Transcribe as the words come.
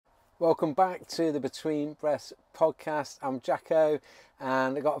Welcome back to the Between Breaths podcast. I'm Jacko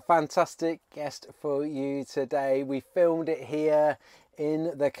and I've got a fantastic guest for you today. We filmed it here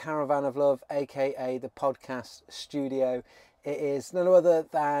in the Caravan of Love, aka the podcast studio. It is none other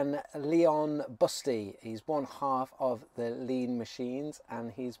than Leon Busty. He's one half of the Lean Machines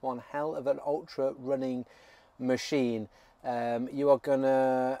and he's one hell of an ultra running machine. You are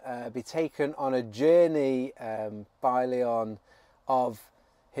gonna be taken on a journey by Leon of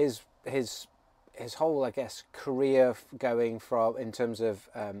his whole, I guess, career going from, in terms of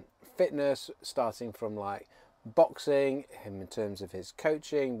fitness, starting from like boxing, him in terms of his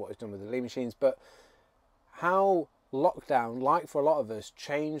coaching, what he's done with the Lean Machines, but how lockdown, like for a lot of us,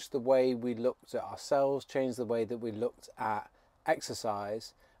 changed the way we looked at ourselves, changed the way that we looked at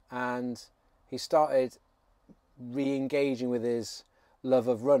exercise, and he started re-engaging with his love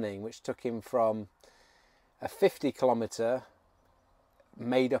of running, which took him from a 50-kilometre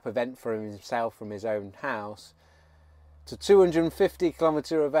made up event for himself from his own house to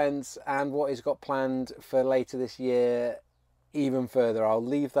 250-kilometre events, and what he's got planned for later this year even further. I'll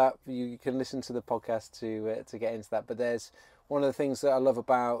leave that for you. You can listen to the podcast to get into that. But there's one of the things that I love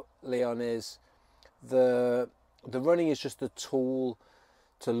about Leon is the running is just a tool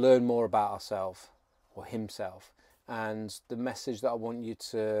to learn more about ourselves or himself. And the message that I want you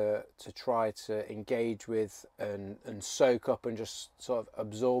to try to engage with and soak up and just sort of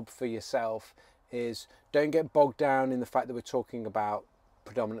absorb for yourself is, don't get bogged down in the fact that we're talking about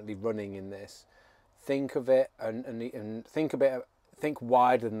predominantly running in this. Think of it and think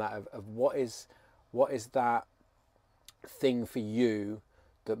wider than that of what is that thing for you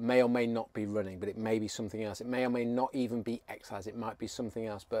that may or may not be running, but it may be something else. It may or may not even be exercise. It might be something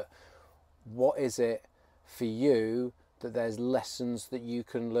else. But what is it for you that there's lessons that you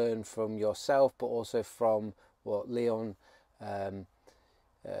can learn from yourself, but also from what Leon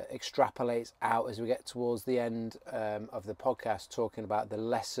extrapolates out as we get towards the end of the podcast, talking about the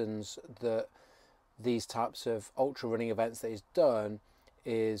lessons that these types of ultra running events that he's done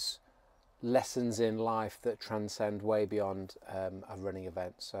is lessons in life that transcend way beyond a running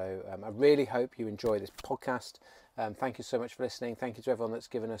event. So I really hope you enjoy this podcast. Thank you so much for listening. Thank you to everyone that's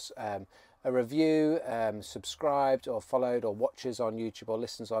given us a review, subscribed or followed or watches on YouTube or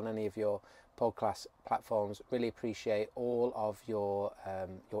listens on any of your podcast platforms. Really appreciate all of your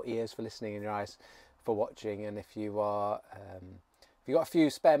ears for listening and your eyes for watching. And if you are if you've got a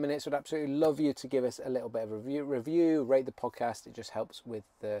few spare minutes, would absolutely love you to give us a little bit of a review, rate the podcast. It just helps with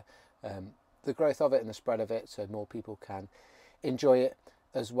the growth of it and the spread of it, so more people can enjoy it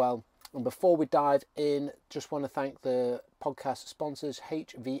as well. And before we dive in, just want to thank the podcast sponsors,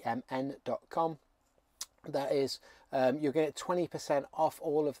 hvmn.com. That is, you're going to get 20% off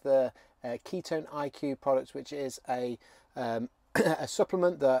all of the Ketone IQ products, which is a a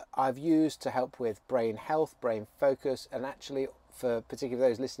supplement that I've used to help with brain health, brain focus, and actually for particularly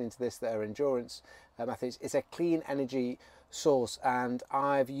those listening to this that are endurance athletes, it's a clean energy source, and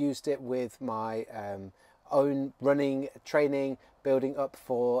I've used it with my own running training, building up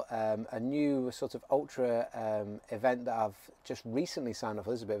for a new sort of ultra event that I've just recently signed up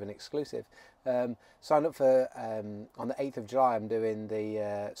for. This is a bit of an exclusive. Signed up for on the 8th of July. I'm doing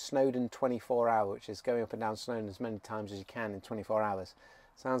the Snowdon 24 hour, which is going up and down Snowdon as many times as you can in 24 hours.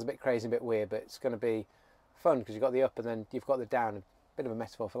 Sounds a bit crazy, a bit weird, but it's going to be fun because you've got the up and then you've got the down. A bit of a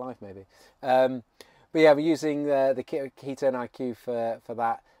metaphor for life, maybe. But yeah, we're using the Ketone IQ for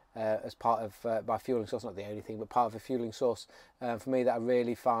that. As part of my fueling source, not the only thing, but part of a fueling source for me that I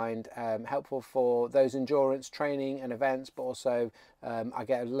really find helpful for those endurance training and events, but also I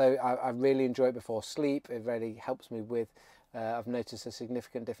really enjoy it before sleep. It really helps me with, I've noticed a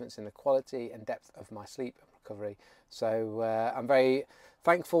significant difference in the quality and depth of my sleep and recovery. So I'm very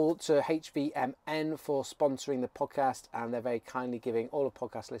thankful to HVMN for sponsoring the podcast, and they're very kindly giving all the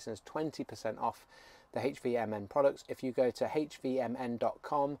podcast listeners 20% off the HVMN products. If you go to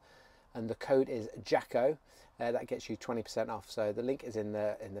hvmn.com and the code is Jacko, that gets you 20% off. So the link is in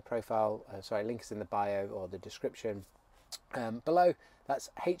the profile, link is in the bio or the description below. That's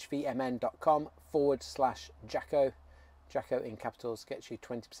hvmn.com/Jacko. Jacko in capitals gets you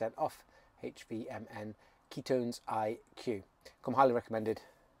 20% off HVMN Ketones IQ. Come highly recommended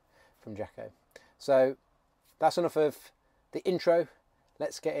from Jacko. So that's enough of the intro.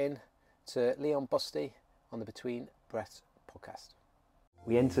 Let's get in to Leon Busty on the Between Breaths podcast.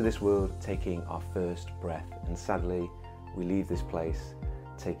 We enter this world taking our first breath, and sadly we leave this place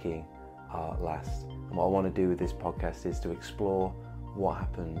taking our last. And what I want to do with this podcast is to explore what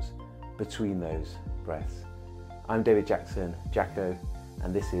happens between those breaths. I'm David Jackson, Jacko,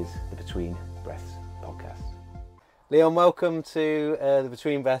 and this is the Between Breaths podcast. Leon, welcome to the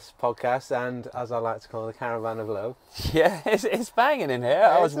Between Best podcast, and as I like to call it, the Caravan of Low. Yeah, it's banging in here.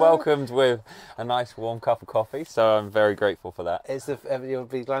 I was welcomed with a nice warm cup of coffee, so I'm very grateful for that. You'll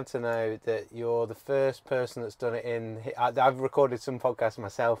be glad to know that you're the first person that's done it in. I've recorded some podcasts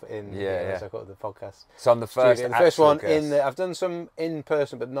myself in. So I got the podcast. So I'm the first. Studio. The first one guest. I've done some in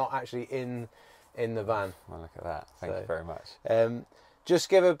person, but not actually in the van. Well, look at that. Thank you very much. Just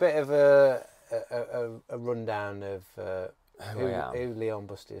give a bit of a rundown of who Leon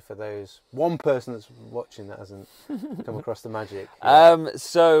Busty, for those one person that's watching that hasn't come across the magic.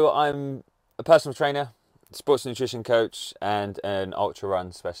 So I'm a personal trainer, sports nutrition coach, and an ultra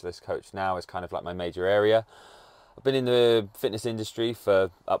run specialist coach now is kind of like my major area. I've been in the fitness industry for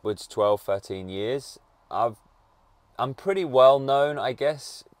upwards 12, 13 years. I'm pretty well known, I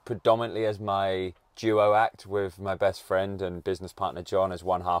guess, predominantly as my duo act with my best friend and business partner John as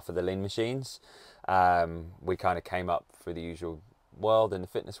one half of the Lean Machines. We kind of came up through the usual world in the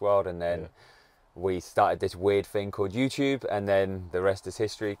fitness world, and then we started this weird thing called YouTube, and then the rest is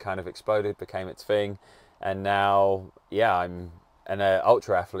history. Kind of exploded, became its thing, and now I'm an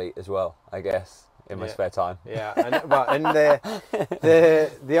ultra athlete as well, I guess, in my spare time. And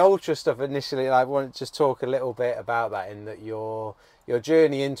the ultra stuff initially, I want to just talk a little bit about that, in that your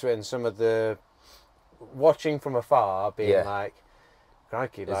journey into it and some of the watching from afar, being like,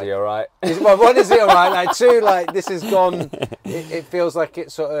 crikey, is he all right? What is he all right? Like, this has gone. It feels like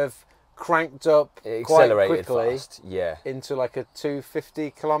it sort of cranked up quite quickly, fast. into like a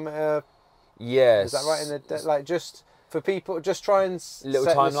 250-kilometer. Yes, is that right? Like, just for people, just try and little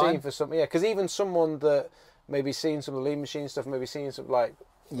set timeline the scene for something. Yeah, because even someone that maybe seen some of the Lean Machine stuff, maybe seen some like.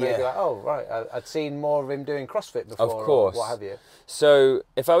 Maybe like, oh right, I'd seen more of him doing CrossFit before, of course, or what have you. So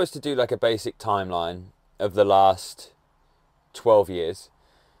if I was to do like a basic timeline of the last 12 years,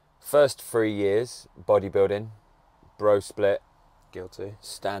 first 3 years bodybuilding, bro split, guilty,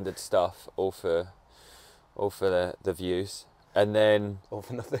 standard stuff, all for the views, and then all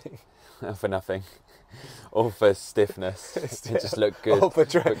for nothing, all for nothing, all for stiffness. It just looked good, all for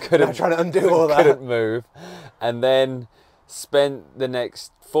trying to undo all that. Couldn't move, and then spent the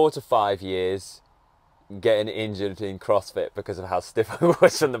next 4 to 5 years getting injured in CrossFit because of how stiff I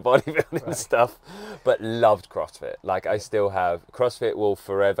was from the bodybuilding stuff, but loved CrossFit. Like, I still have, CrossFit will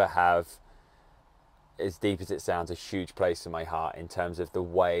forever have, as deep as it sounds, a huge place in my heart in terms of the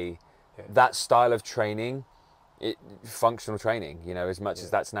way that style of training, functional training, as much as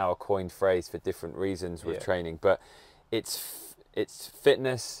that's now a coined phrase for different reasons with training, but it's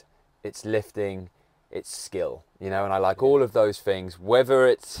fitness, it's lifting, it's skill, and I like all of those things,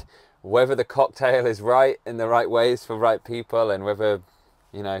 whether the cocktail is right in the right ways for right people, and whether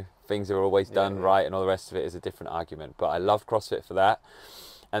things are always done right, and all the rest of it is a different argument. But I love CrossFit for that.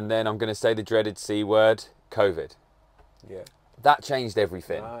 And then I'm going to say the dreaded C word, COVID. That changed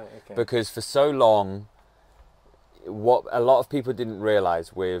everything, because for so long, what a lot of people didn't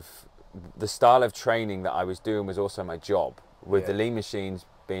realize with the style of training that I was doing was also my job, with the Lean Machines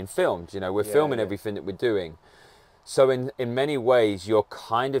being filmed. We're filming everything that we're doing. So in many ways, you're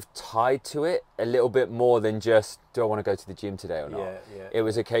kind of tied to it a little bit more than just, do I want to go to the gym today or not? It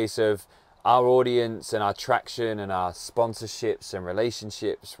was a case of our audience and our traction and our sponsorships and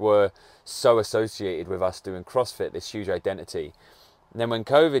relationships were so associated with us doing CrossFit, this huge identity. And then when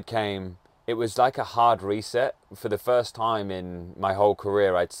COVID came, it was like a hard reset. For the first time in my whole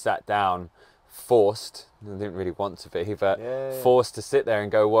career, I'd sat down, forced, I didn't really want to be, but forced to sit there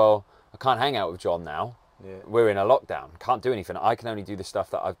and go, well, I can't hang out with John now. We're in a lockdown, can't do anything. I can only do the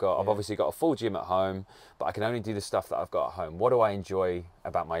stuff that I've got. I've obviously got a full gym at home, but I can only do the stuff that I've got at home. What do I enjoy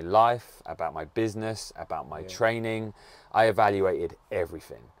about my life, about my business, about my training? I evaluated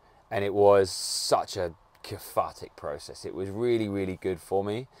everything, and it was such a cathartic process. It was really, really good for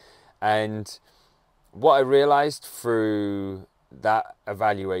me. And what I realized through that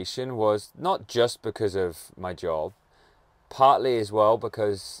evaluation was not just because of my job, partly as well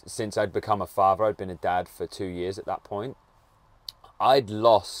because since I'd become a father, I'd been a dad for 2 years at that point, I'd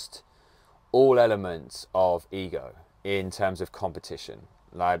lost all elements of ego in terms of competition.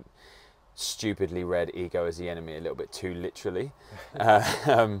 Like, stupidly read ego as the enemy a little bit too literally.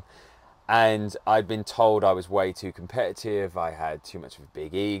 And I'd been told I was way too competitive, I had too much of a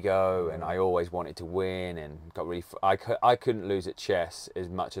big ego, and I always wanted to win, and got really. I couldn't lose at chess as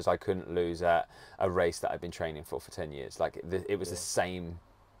much as I couldn't lose at a race that I'd been training for 10 years. Like, it was the same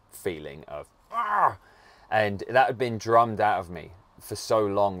feeling of, ah! And that had been drummed out of me for so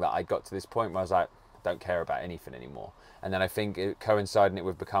long that I got to this point where I was like, I don't care about anything anymore. And then I think it coinciding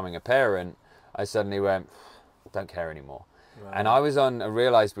with becoming a parent, I suddenly went, don't care anymore. Right. And I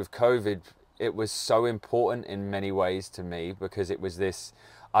realised with COVID, it was so important in many ways to me, because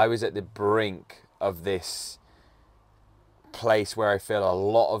I was at the brink of this place where I feel a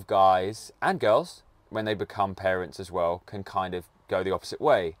lot of guys and girls, when they become parents as well, can kind of go the opposite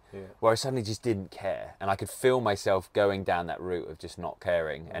way, where I suddenly just didn't care, and I could feel myself going down that route of just not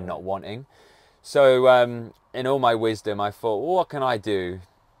caring and not wanting. So in all my wisdom, I thought, well, what can I do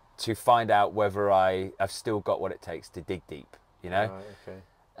to find out whether I've still got what it takes to dig deep, you know? Right, okay.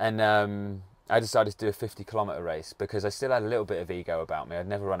 And I decided to do a 50-kilometer race, because I still had a little bit of ego about me. I'd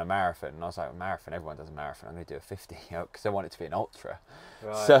never run a marathon, and I was like, a marathon, everyone does a marathon, I'm going to do a 50, because I want it to be an ultra.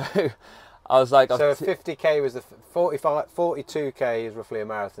 Right. So I was like... So 50k was the 42k is roughly a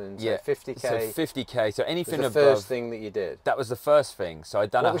marathon, so 50k... So 50k, so anything was the above... first thing that you did? That was the first thing, so I'd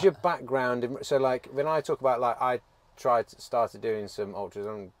done... What was your background? So like, when I talk about, like, I started doing some ultras, I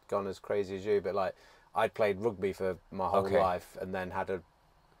haven't gone as crazy as you, but like, I'd played rugby for my whole life, and then had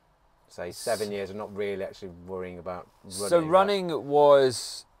say 7 years of not really actually worrying about running. So running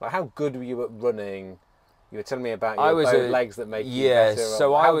was... Like, how good were you at running? You were telling me about your legs that make you better.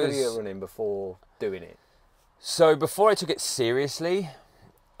 So how good were you at running before doing it? So before I took it seriously,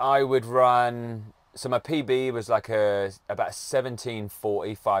 I would run... So my PB was like about 17:40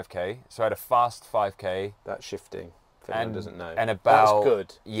 5k. So I had a fast 5k. That's shifting. For anyone doesn't know. And about... That's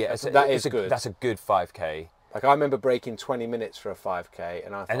good. Yeah, that is good. That's a good 5k. Like, I remember breaking 20 minutes for a 5k,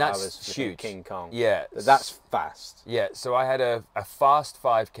 and I thought I was huge. King Kong. Yeah. That's fast. Yeah, so I had a fast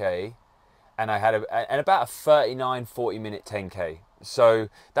 5k, and I had about a 39, 40 minute 10k. So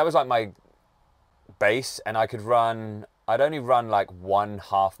that was like my base, and I'd only run like one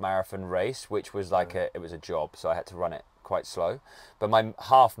half marathon race, which was like it was a job, so I had to run it quite slow. But my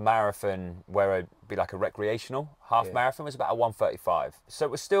half marathon, where it'd be like a recreational half marathon, was about a 1:35. So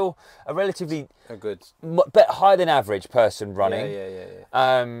it was still a relatively good, bit higher than average person running.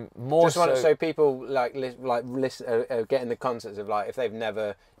 Yeah. More just so people listen, getting the concept of, like, if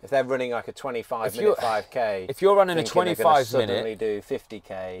they're running like a 25-minute 5k. If you're running a 25-minute, suddenly do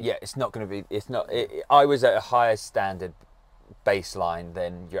 50k. Yeah, it's not going to be. It's not. I was at a higher standard baseline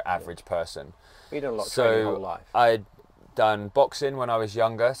than your average person. You've done a lot of training your whole life. I'd done boxing when I was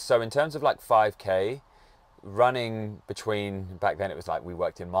younger. So in terms of like 5k, running between, back then it was like we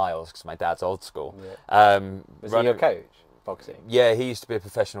worked in miles because my dad's old school. Was he your coach, boxing? Yeah, he used to be a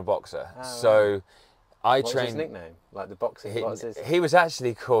professional boxer. So I trained... What was his nickname? Like the boxing? He was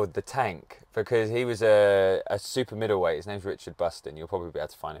actually called the Tank, because he was a super middleweight. His name's Richard Busty. You'll probably be able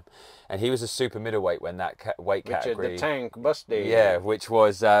to find him. And he was a super middleweight when that weight category... Richard the Tank Busty. Yeah, which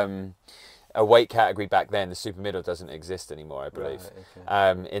was... a weight category back then. The super middle doesn't exist anymore, I believe.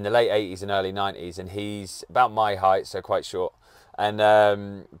 Right, okay. In the late 80s and early 90s, and he's about my height, so quite short, and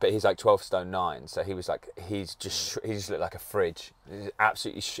but he's like 12 stone 9, so he was like, he just looked like a fridge.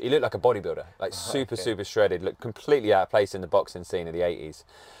 He looked like a bodybuilder, like super shredded, looked completely out of place in the boxing scene of the 80s,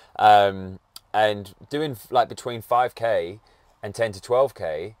 and doing like between 5k and 10 to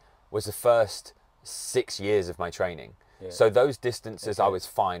 12k was the first 6 years of my training. So those distances I was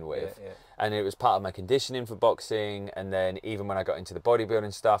fine with, and it was part of my conditioning for boxing. And then even when I got into the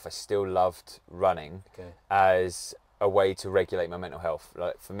bodybuilding stuff, I still loved running as a way to regulate my mental health.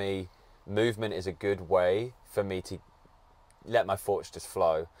 Like, for me, movement is a good way for me to let my thoughts just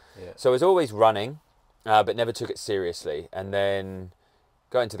flow. So I was always running, but never took it seriously. And then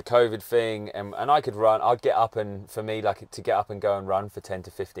got into the COVID thing, and I could run. I'd get up, and for me, like, to get up and go and run for 10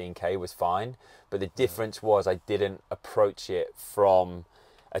 to 15k was fine. But the difference was I didn't approach it from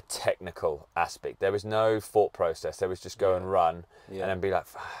a technical aspect. There was no thought process. There was just go and run, and then be like,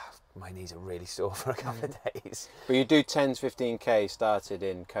 my knees are really sore for a couple of days. But you do 10 to 15k started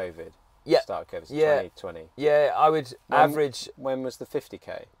in COVID. Start of COVID, so 2020. Yeah, I would average. When was the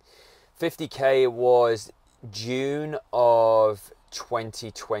 50k? 50k was June of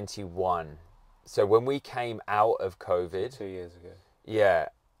 2021. So when we came out of COVID, 2 years ago. Yeah,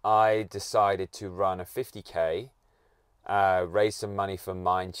 I decided to run a 50k, raise some money for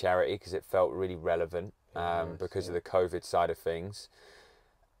Mind Charity because it felt really relevant because of the COVID side of things.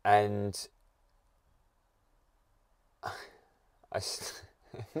 And I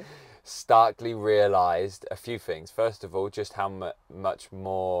starkly realised a few things. First of all, just how much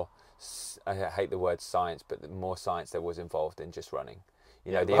more, I hate the word science, but more science there was involved in just running.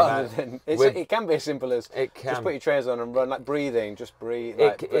 You know, it can be as simple as just put your trainers on and run, like breathing, just breathe.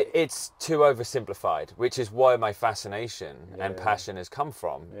 It's too oversimplified, which is why my fascination and passion has come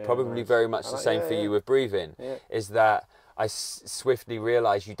from. Probably very much the same for you with breathing, is that I swiftly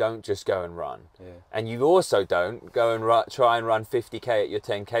realised you don't just go and run. Yeah. And you also don't go and try and run 50k at your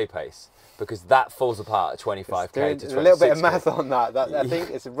 10k pace, because that falls apart at 25k to 26k. A little bit of math on that. I think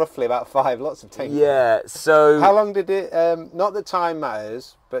it's roughly about 5 lots of 10k. Yeah, so... How long did it, not that time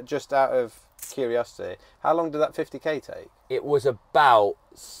matters, but just out of curiosity, how long did that 50k take? It was about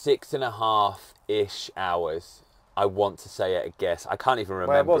 6.5-ish hours. I want to say at a guess. I can't even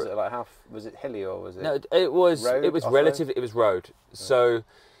remember. Where was it? Like how was it hilly or was it? No, it was road, it was off-road? relative. It was road. So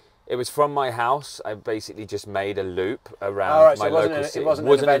it was from my house. I basically just made a loop around Oh, right, my so local city. It wasn't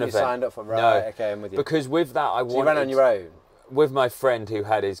an event you signed up for, right? No, Okay, I'm with you. because with that I wanted. So you ran on your own. With my friend who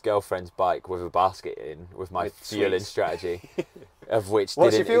had his girlfriend's bike with a basket in, with my With fueling sweets. strategy, of which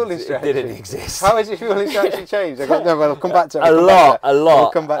What's your didn't, fueling strategy? didn't exist. How has your fueling strategy changed? We'll come back to it. A lot.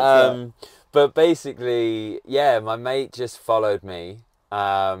 We'll come back to that. But basically, yeah, my mate just followed me,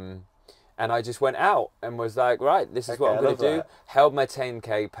 and I just went out and was like, right, this is what I'm going to do. that. Held my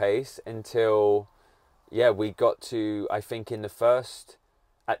 10k pace until, yeah, we got to, I think in the first,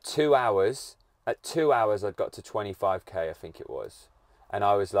 at 2 hours, I'd got to 25k, I think it was. And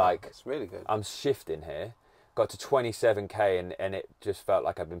I was like, It's really good. I'm shifting here. Got to 27k and it just felt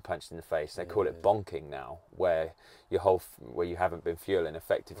like I'd been punched in the face. They call it bonking now, where where you haven't been fueling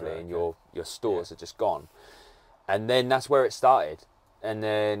effectively, and your stores are just gone. And then that's where it started. And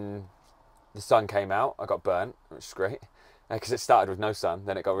then the sun came out. I got burnt, which is great, because it started with no sun.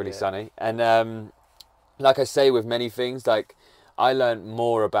 Then it got really sunny. And like I say with many things, like I learned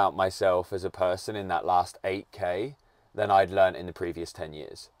more about myself as a person in that last 8k than I'd learned in the previous 10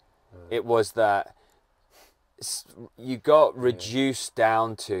 years. It was that you got reduced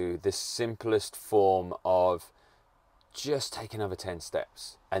down to the simplest form of just take another 10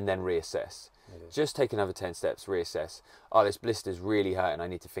 steps and then reassess. Just take another 10 steps, reassess. Oh, this blister's really hurting. I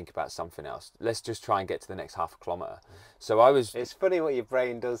need to think about something else. Let's just try and get to the next half a kilometre. So I was... It's funny what your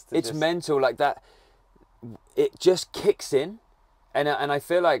brain does to It's mental like that. It just kicks in. And I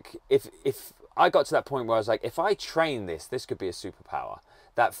feel like if I got to that point where I was like, if I train this could be a superpower.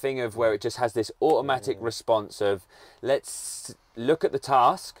 That thing of where it just has this automatic response of, let's look at the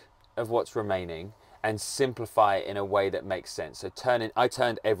task of what's remaining and simplify it in a way that makes sense. So I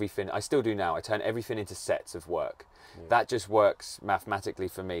turned everything, I still do now, I turn everything into sets of work. That just works mathematically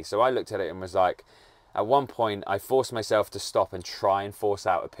for me. So I looked at it and was like, at one point I forced myself to stop and try and force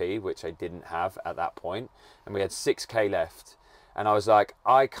out a P, which I didn't have at that point. And we had 6k left. And I was like,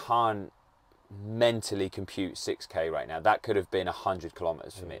 I can't mentally compute 6k right now. That could have been 100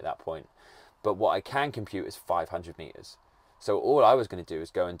 kilometers for me at that point. But what I can compute is 500 meters. So all I was going to do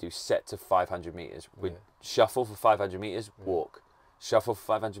is go and do sets of 500 meters. We'd shuffle for 500 meters, walk. Shuffle for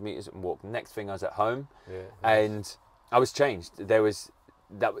 500 meters and walk. Next thing I was at home, and I was changed. There was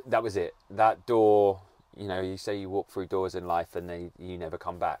that was it. That door, you know, you say you walk through doors in life and you never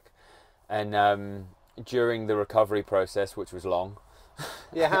come back. And during the recovery process, which was long.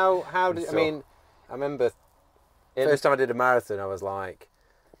 Yeah, how did... I mean, I remember first time I did a marathon, I was like,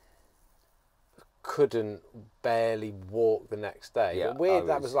 couldn't barely walk the next day. Yeah, But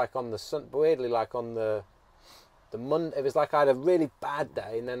that was like on the sun, weirdly like on the Monday. It was like I had a really bad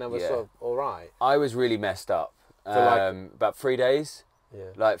day and then I was sort of all right. I was really messed up. For about 3 days. Yeah.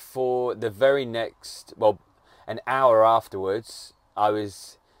 Like for the very next, well, an hour afterwards, I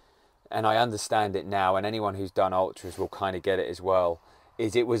was, and I understand it now, and anyone who's done ultras will kind of get it as well,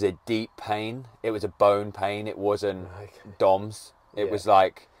 it was a deep pain. It was a bone pain. It wasn't DOMS. It was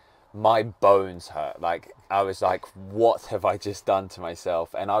like, my bones hurt. Like, I was like, what have I just done to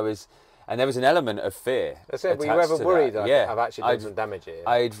myself? And there was an element of fear. That's it. Were you ever worried that I've actually done some damage here?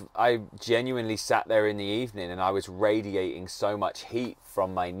 I genuinely sat there in the evening and I was radiating so much heat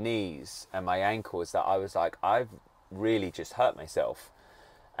from my knees and my ankles that I was like, I've really just hurt myself.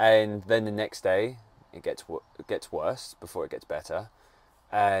 And then the next day, it gets worse before it gets better.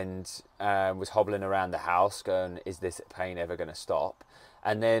 And was hobbling around the house going, is this pain ever going to stop?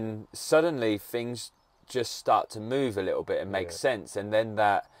 And then suddenly things just start to move a little bit and make sense. And then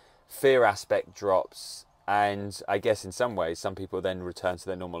that fear aspect drops. And I guess in some ways, some people then return to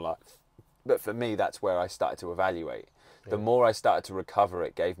their normal life. But for me, that's where I started to evaluate. The more I started to recover,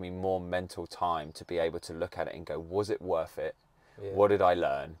 it gave me more mental time to be able to look at it and go, was it worth it? What did I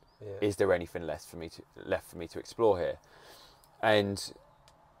learn? Is there anything left for me to explore here? And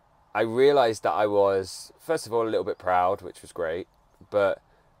I realized that I was, first of all, a little bit proud, which was great, but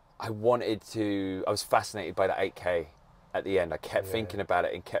I was fascinated by the 8K at the end. I kept thinking about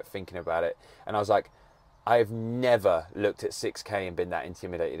it and kept thinking about it. And I was like, I've never looked at 6K and been that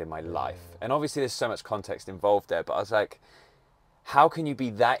intimidated in my life. And obviously there's so much context involved there, but I was like, how can you be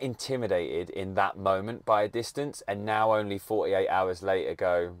that intimidated in that moment by a distance, and now only 48 hours later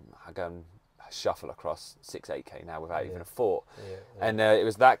I go and shuffle across 6-8K now without even a thought. And it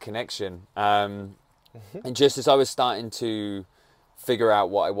was that connection. And just as I was starting to figure out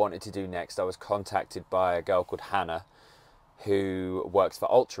what I wanted to do next, I was contacted by a girl called Hannah, who works for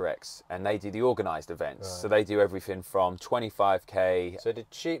UltraX, and they do the organised events. So they do everything from 25K. So did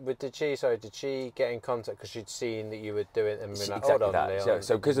she get in contact because she'd seen that you were doing it and been like, exactly hold on, that. Leon,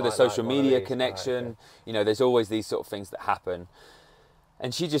 So because of the might social like one of media these. connection, Right, okay. you know, there's always these sort of things that happen.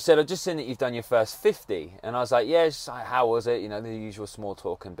 And she just said, I've just seen that you've done your first 50. And I was like, yeah, she's like, how was it? You know, the usual small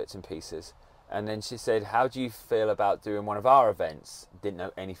talk and bits and pieces. And then she said, how do you feel about doing one of our events? Didn't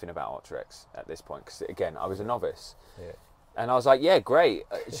know anything about UltraX at this point, because again, I was a novice. Yeah. And I was like, yeah, great.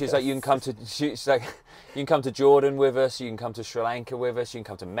 She's like, you can come to, she's like, you can come to Jordan with us, you can come to Sri Lanka with us, you can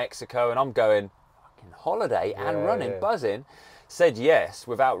come to Mexico. And I'm going, fucking holiday and running, buzzing. Said yes,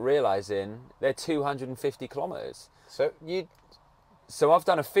 without realising they're 250 kilometres. So I've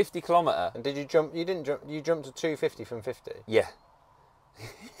done a 50 kilometre. And did you jump? You didn't jump. You jumped to 250 from 50. Yeah.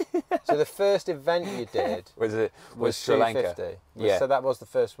 So the first event you did was Sri Lanka. 250. Yeah. So that was the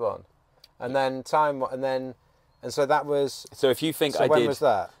first one, and then and so that was. So if you think So when was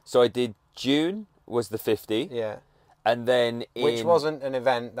that? So I did June was the 50. Yeah. And then Which wasn't an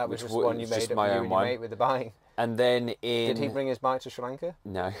event. That was just one you made. Just my own one. Mate with the bike. And then Did he bring his bike to Sri Lanka?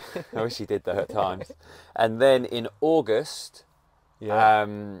 No, I wish he did though at times. And then in August,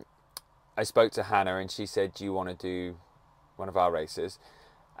 I spoke to Hannah and she said, do you want to do one of our races?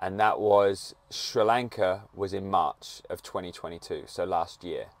 And that was Sri Lanka was in March of 2022, so last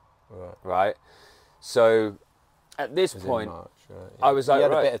year. Right? So at this point, March, right, I was like, you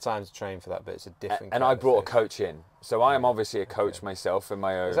had a bit of time to train for that, but it's a different. And I brought a coach in, so I am obviously a coach myself in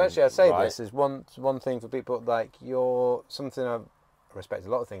my own. Because actually, I'd say right? this is one thing for people, like you're something I respect a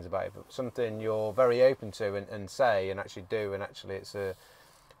lot of things about you, but something you're very open to and say and actually do, and actually it's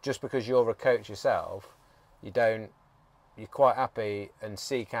just because you're a coach yourself, you're quite happy and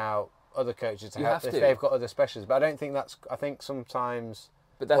seek out other coaches to help if they've got other specialists. But I don't think I think sometimes.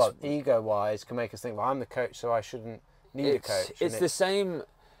 But that's ego-wise can make us think, well, I'm the coach, so I shouldn't need a coach. It's the same.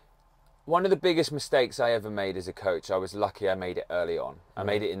 One of the biggest mistakes I ever made as a coach, I was lucky I made it early on. I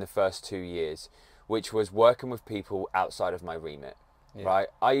made it in the first 2 years, which was working with people outside of my remit, right?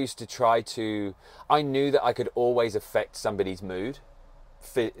 I used to I knew that I could always affect somebody's mood.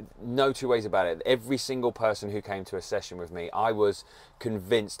 No two ways about it. Every single person who came to a session with me, I was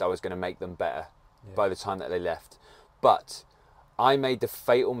convinced I was going to make them better by the time that they left. But I made the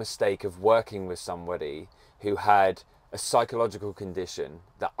fatal mistake of working with somebody who had a psychological condition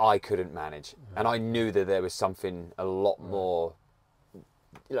that I couldn't manage. And I knew that there was something a lot more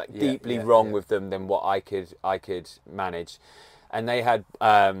deeply wrong with them than what I could manage. And they had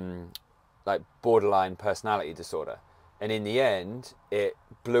like borderline personality disorder. And in the end, it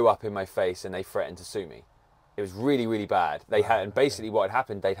blew up in my face and they threatened to sue me. It was really, really bad. They had, and basically what had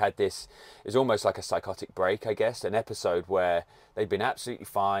happened, they'd had this, it was almost like a psychotic break, I guess, an episode where they'd been absolutely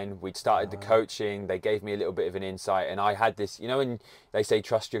fine. We'd started the coaching. They gave me a little bit of an insight. And I had this, you know, when they say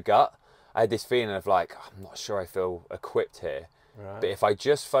trust your gut, I had this feeling of like, I'm not sure I feel equipped here. Right. But if I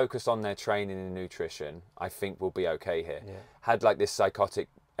just focus on their training and nutrition, I think we'll be okay here. Yeah. Had like this psychotic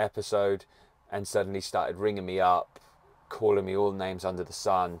episode and suddenly started ringing me up, calling me all names under the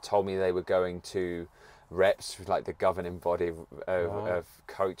sun, told me they were going to reps, like the governing body of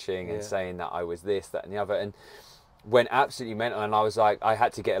coaching, and saying that I was this, that and the other, and went absolutely mental. And I was like, I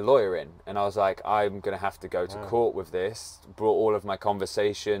had to get a lawyer in, and I was like, I'm going to have to go to court with this. Brought all of my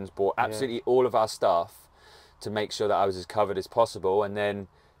conversations, brought absolutely all of our stuff to make sure that I was as covered as possible. And then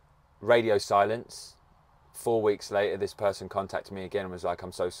radio silence. 4 weeks later, this person contacted me again and was like,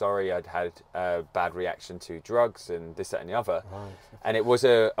 I'm so sorry, I'd had a bad reaction to drugs and this, that and the other. Right. And it was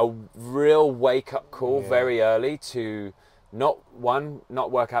a real wake-up call very early to not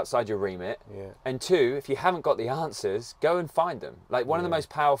work outside your remit, and two, if you haven't got the answers, go and find them. Like one of the most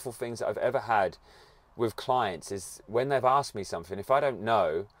powerful things that I've ever had with clients is when they've asked me something, if I don't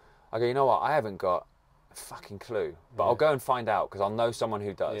know, I go, you know what, I haven't got a fucking clue, but I'll go and find out because I'll know someone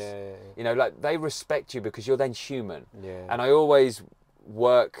who does. You know, like they respect you because you're then human. And I always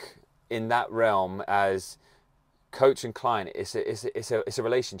work in that realm as coach and client. It's a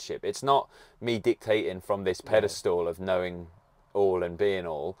relationship. It's not me dictating from this pedestal of knowing all and being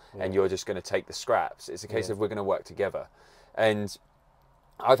all, and you're just going to take the scraps. It's a case of we're going to work together. And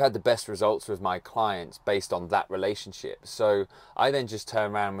I've had the best results with my clients based on that relationship. So I then just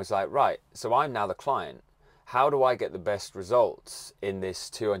turned around and was like, right, so I'm now the client. How do I get the best results in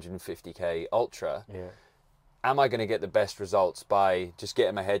this 250K ultra? am I going to get the best results by just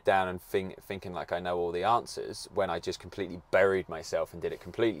getting my head down and thinking like I know all the answers when I just completely buried myself and did it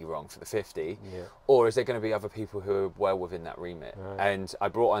completely wrong for the 50? Yeah. Or is there going to be other people who are well within that remit? Right. And I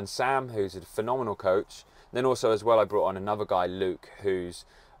brought on Sam, who's a phenomenal coach. Then also as well, I brought on another guy, Luke,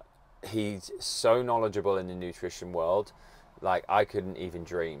 he's so knowledgeable in the nutrition world. Like, I couldn't even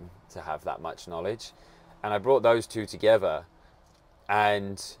dream to have that much knowledge. And I brought those two together,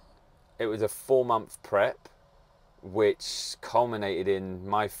 and it was a 4-month prep, which culminated in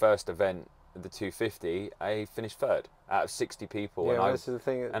my first event, the 250. I finished third out of 60 people. Yeah, and this is the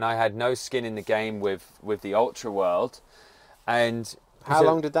thing. and I had no skin in the game with the ultra world. And How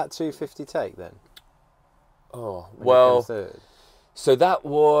long did that 250 take then? Oh, When you well, came third? so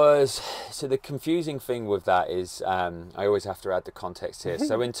the confusing thing with that is, I always have to add the context here.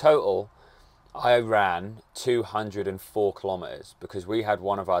 So in total, I ran 204 kilometers because we had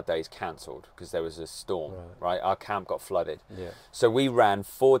one of our days cancelled because there was a storm, right? Our camp got flooded. Yeah. So we ran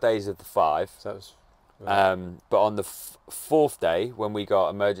 4 days of the 5. So that was, but on the fourth day, when we got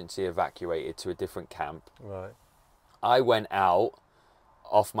emergency evacuated to a different camp, right. I went out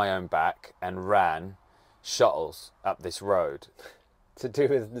off my own back and ran shuttles up this road. To do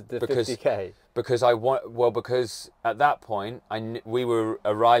with the 50k? Because because at that point we were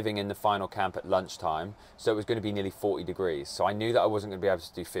arriving in the final camp at lunchtime, so it was going to be nearly 40 degrees. So I knew that I wasn't going to be able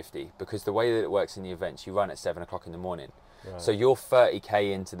to do 50 because the way that it works in the events, you run at 7 o'clock in the morning. Right. So you're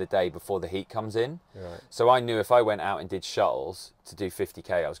 30k into the day before the heat comes in. Right. So I knew if I went out and did shuttles to do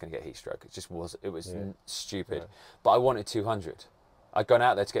 50k, I was going to get heat stroke. It was stupid. Right. But I wanted 200. I'd gone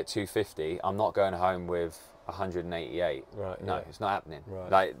out there to get 250. I'm not going home with 188. Right. No, Yeah. it's not happening. Right.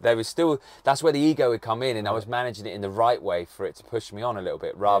 Like, there was still, that's where the ego would come in, and I was managing it in the right way for it to push me on a little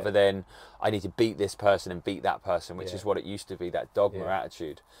bit, rather than I need to beat this person and beat that person, which is what it used to be, that dogma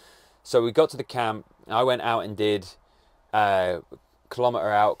attitude. So we got to the camp. I went out and did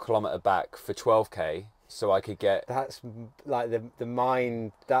kilometre out, kilometre back for 12k, so I could get. That's like the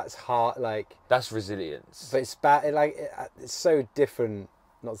mind. That's hard. Like, that's resilience. but it's bad. Like, it's so different.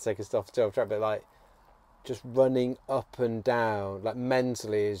 Not to take a stuff to track, but like just running up and down, like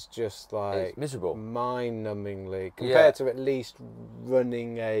mentally, is just like It's miserable, mind-numbingly compared to at least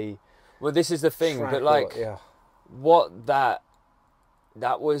running a. Well, this is the thing, track but like, what that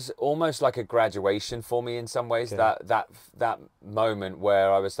was almost like a graduation for me in some ways. Okay. That moment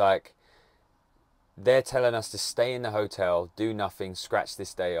where I was like, they're telling us to stay in the hotel, do nothing, scratch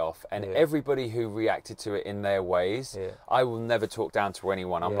this day off, and everybody who reacted to it in their ways, I will never talk down to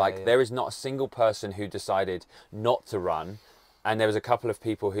anyone. I'm there is not a single person who decided not to run, and there was a couple of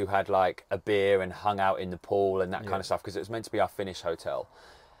people who had like a beer and hung out in the pool and that kind of stuff because it was meant to be our finish hotel.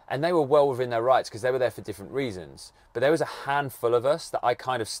 And they were well within their rights because they were there for different reasons. But there was a handful of us that I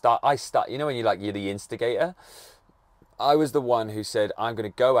kind of you know when you're the instigator? I was the one who said, I'm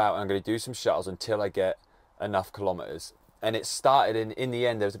going to go out and I'm going to do some shuttles until I get enough kilometers. And it started in the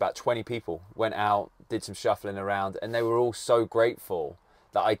end, there was about 20 people, went out, did some shuffling around, and they were all so grateful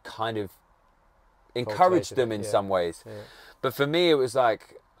that I kind of encouraged them in some ways. Yeah. But for me, it was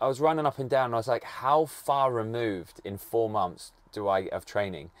like, I was running up and down and I was like, how far removed in 4 months of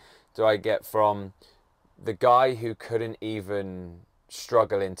training do I get from the guy who couldn't even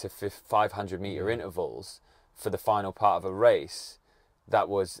struggle into 500 meter intervals for the final part of a race that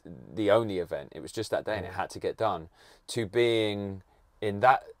was the only event, it was just that day and it had to get done, to being in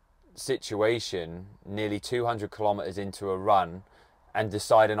that situation nearly 200 kilometers into a run and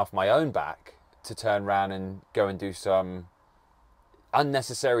deciding off my own back to turn around and go and do some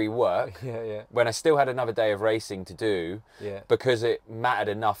unnecessary work when I still had another day of racing to do because it mattered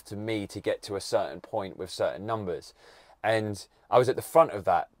enough to me to get to a certain point with certain numbers. And I was at the front of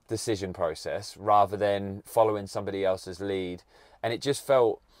that decision process rather than following somebody else's lead, and it just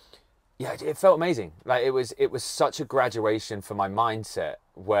felt it felt amazing. Like, it was such a graduation for my mindset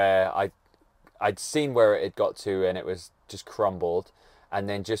where I'd seen where it had got to and it was just crumbled, and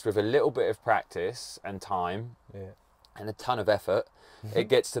then just with a little bit of practice and time and a ton of effort, it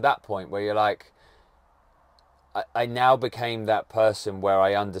gets to that point where you're like, I now became that person where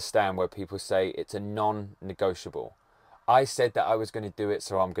I understand where people say it's a non-negotiable. I said that I was going to do it,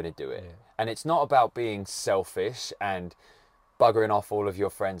 so I'm going to do it. And it's not about being selfish and buggering off all of your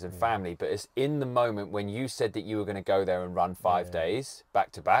friends and family, but it's in the moment when you said that you were going to go there and run 5 days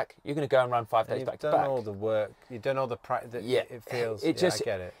back to back, you're going to go and run 5 days back to back. You've done all the work, you've done all the practice, it feels, I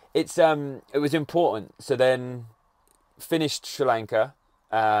get it. It was important. So then finished Sri Lanka,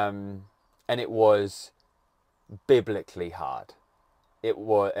 and it was biblically hard. It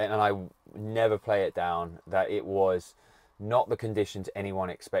was, and I never play it down, that it was not the conditions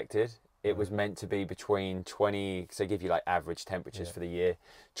anyone expected. It was meant to be between 20, because they give you like average temperatures Yeah. for the year,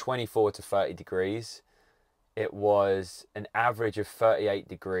 24 to 30 degrees. It was an average of 38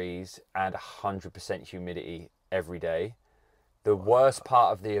 degrees and 100% humidity every day. The worst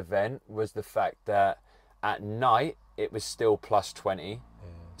part of the event was the fact that at night it was still plus 20.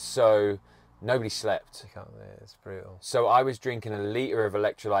 So nobody slept. It's brutal. So I was drinking a litre of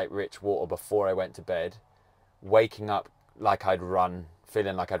electrolyte rich water before I went to bed, waking up like I'd run,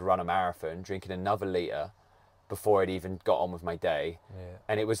 feeling like I'd run a marathon, drinking another litre before I'd even got on with my day. Yeah.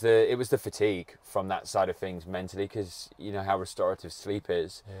 And it was the fatigue from that side of things mentally, because you know how restorative sleep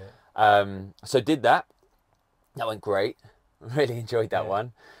is. Yeah. So did that. That went great. Really enjoyed that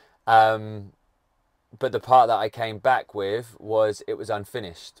one. But the part that I came back with was it was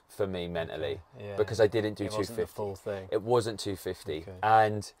unfinished for me mentally, because I didn't do 250. It wasn't the full thing. It wasn't 250.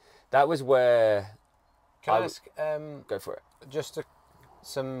 And that was where... Can I ask... go for it. Just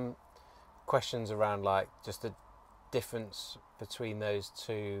some questions around like just the difference between those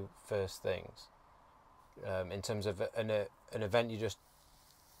two first things, in terms of an event you just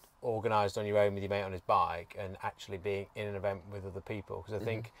organised on your own with your mate on his bike, and actually being in an event with other people. Because I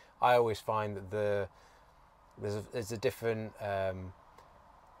think I always find that there's a different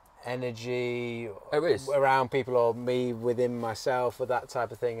energy around people, or me within myself, or that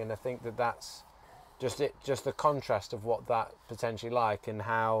type of thing. And I think that's just the contrast of what that potentially like, and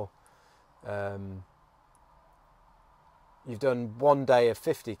how you've done one day of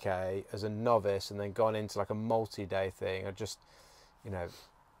 50k as a novice and then gone into like a multi-day thing. Or just, you know,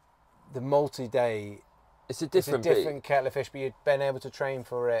 the multi-day, it's a different kettle of fish, but you've been able to train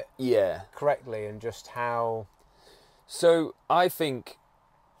for it correctly, and just how... So I think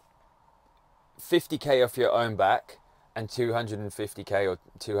 50k off your own back and 250k or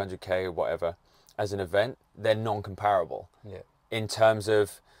 200k or whatever as an event, they're non-comparable. In terms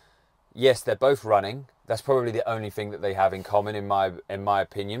of, yes, they're both running. That's probably the only thing that they have in common, in my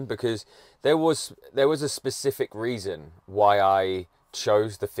opinion, because there was a specific reason why I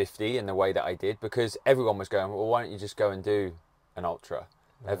chose the 50 in the way that I did, because everyone was going, well, why don't you just go and do an ultra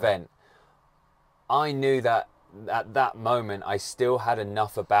event? I knew that at that moment I still had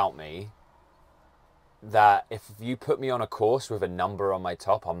enough about me that if you put me on a course with a number on my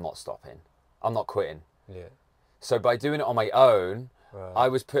top, I'm not stopping. I'm not quitting. So by doing it on my own, I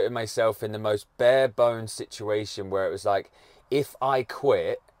was putting myself in the most bare bones situation where it was like, if I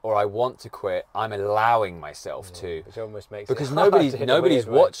quit, or I want to quit, I'm allowing myself to, which almost makes because it nobody's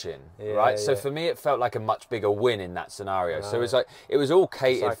watching, right? So yeah. for me, it felt like a much bigger win in that scenario. So it was like, it was all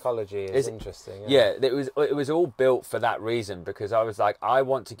catered. Psychology is interesting. It was all built for that reason, because I was like, I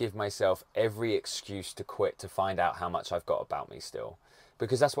want to give myself every excuse to quit, to find out how much I've got about me still,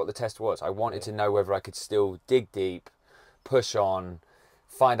 because that's what the test was. I wanted to know whether I could still dig deep, push on,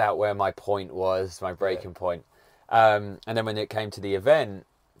 find out where my point was, my breaking point. And then when it came to the event,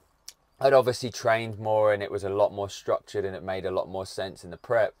 I'd obviously trained more, and it was a lot more structured, and it made a lot more sense in the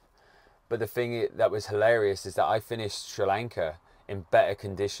prep. But the thing that was hilarious is that I finished Sri Lanka in better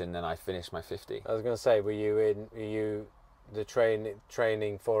condition than I finished my 50. I was going to say, were you the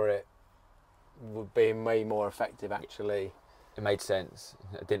training for it being way more effective actually? It made sense.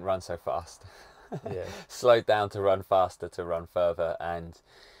 I didn't run so fast. Slowed down to run faster, to run further, and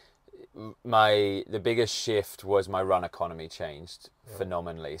the biggest shift was my run economy changed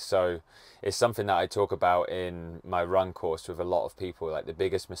phenomenally. So it's something that I talk about in my run course with a lot of people. Like, the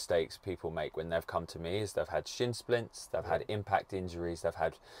biggest mistakes people make when they've come to me is they've had shin splints, they've had impact injuries, they've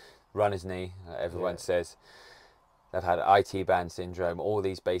had runner's knee, everyone says, they've had IT band syndrome, all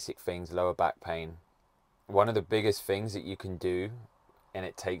these basic things, lower back pain. One of the biggest things that you can do, and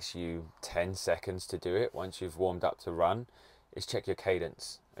it takes you 10 seconds to do it once you've warmed up to run, is check your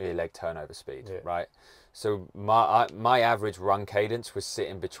cadence, or your leg turnover speed, right? So my average run cadence was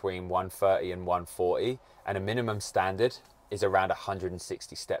sitting between 130 and 140, and a minimum standard is around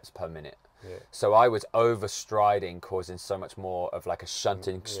 160 steps per minute. So I was overstriding, causing so much more of like a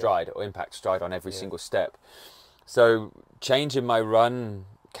shunting stride or impact stride on every single step. So changing my run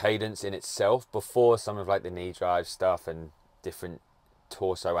cadence in itself, before some of like the knee drive stuff and different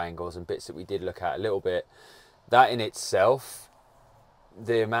torso angles and bits that we did look at a little bit, that in itself,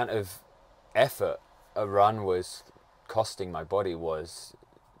 the amount of effort a run was costing my body was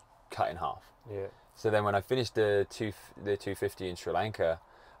cut in half. So then when I finished the 250 in Sri Lanka,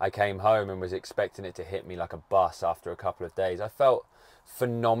 I came home and was expecting it to hit me like a bus after a couple of days. I felt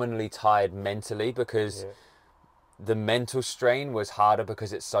phenomenally tired mentally, because the mental strain was harder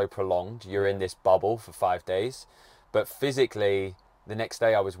because it's so prolonged. You're in this bubble for 5 days. But physically, the next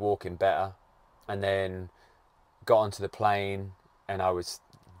day I was walking better, and then got onto the plane and I was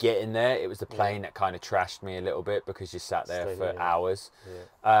getting there, it was the plane that kind of trashed me a little bit because you sat there for hours.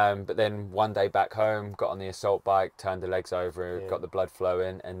 But then one day back home, got on the assault bike, turned the legs over, got the blood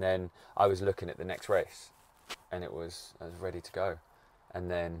flowing, and then I was looking at the next race, and I was ready to go,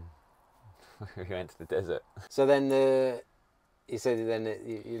 and then we went to the desert. So then you said then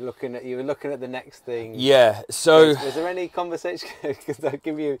you were looking at the next thing. Yeah. So was there any conversation? Because I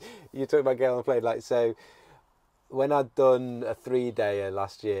give you talk about getting on the plane. Like, so when I'd done a 3-dayer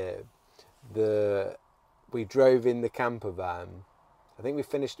last year, we drove in the camper van. I think we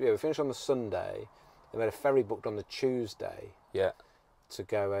finished on the Sunday. Then we had a ferry booked on the Tuesday. Yeah. To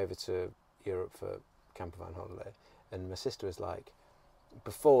go over to Europe for camper van holiday, and my sister was like,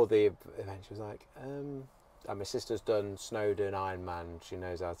 before the event, she was like, and my sister's done Snowdon, Ironman. She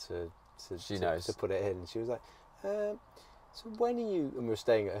knows how to put it in. She was like, so when are you? And we were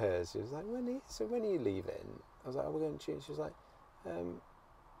staying at hers. She was like, when are you leaving? I was like, we're going to choose. She was like,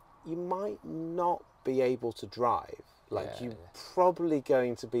 you might not be able to drive. Like, you're probably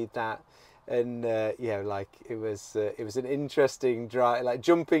going to be that. And like it was an interesting drive, like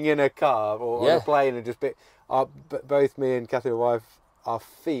jumping in a car or on a plane and just both me and Kathy, my wife, our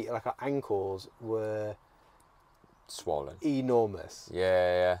feet, like our ankles, were swollen, enormous.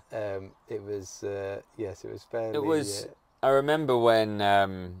 It was yes, it was fairly. It was. I remember when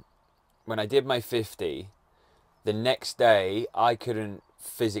I did my 50, the next day I couldn't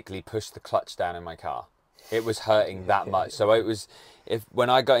physically push the clutch down in my car. It was hurting that much. So it was. When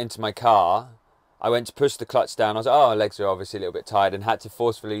I got into my car, I went to push the clutch down. I was like, oh, my legs are obviously a little bit tired, and had to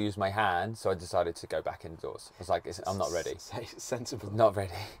forcefully use my hand. So I decided to go back indoors. I was like, I'm not ready. Sensible. Not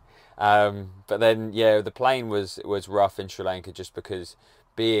ready. But then, the plane was rough in Sri Lanka just because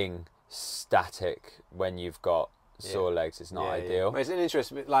being static when you've got sore legs is not ideal. Well, it's an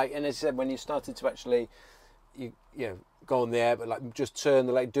interesting, like, and as I said, when you started to actually, you go on the air, but like just turn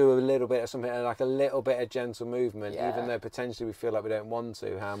the leg, do a little bit of something, like a little bit of gentle movement, even though potentially we feel like we don't want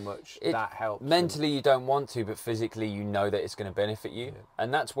to, how much that helps. Mentally you don't want to, but physically you know that it's going to benefit you.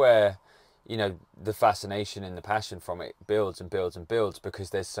 And that's where, the fascination and the passion from it builds and builds and builds, because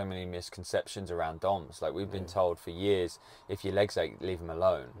there's so many misconceptions around DOMs. Like, we've been told for years, if your legs ache, leave them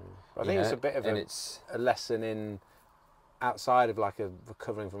alone. I think it's a bit of a lesson in, outside of like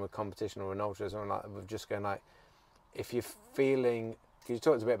recovering from a competition or an ultra or something like that, of just going like, if you're feeling, because you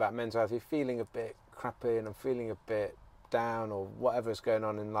talked a bit about mental health, if you're feeling a bit crappy and I'm feeling a bit down or whatever's going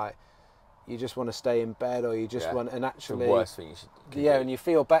on, and like you just want to stay in bed, or you just want, and actually the worst thing you should do. And you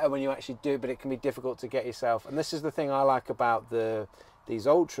feel better when you actually do, but it can be difficult to get yourself, and this is the thing I like about these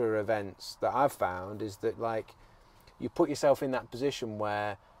ultra events that I've found, is that like you put yourself in that position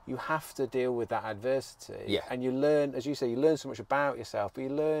where you have to deal with that adversity, and you learn, as you say, you learn so much about yourself, but you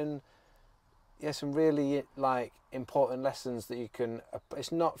learn some really like important lessons that you can.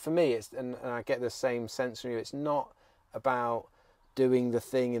 It's not, for me, it's, and I get the same sense from you, it's not about doing the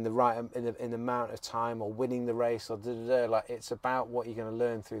thing in the right in the amount of time or winning the race or like, it's about what you're going to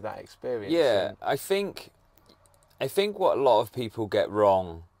learn through that experience. I think what a lot of people get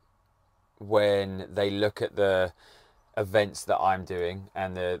wrong when they look at the events that I'm doing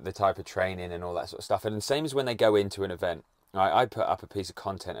and the type of training and all that sort of stuff, and the same as when they go into an event. I put up a piece of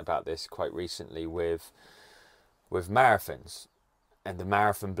content about this quite recently with marathons and the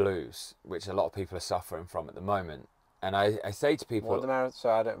marathon blues, which a lot of people are suffering from at the moment. And I say to people, what's the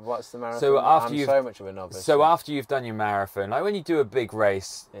marathon? So after I'm so much of a novice. So after you've done your marathon, like when you do a big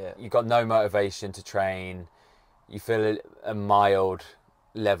race, you've got no motivation to train. You feel a mild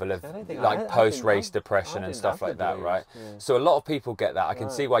level of like post-race depression and stuff like that, right? So a lot of people get that. I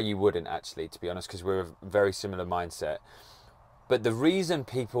can see why you wouldn't, actually, to be honest, because we're a very similar mindset. But the reason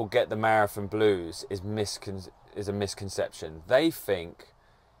people get the marathon blues is a misconception. They think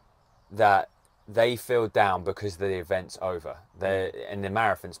that they feel down because the event's over, and the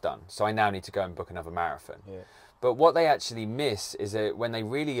marathon's done, so I now need to go and book another marathon. But what they actually miss is that when they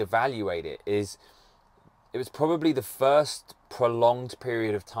really evaluate it, it was probably the first prolonged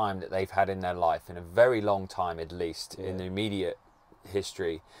period of time that they've had in their life, in a very long time at least, in the immediate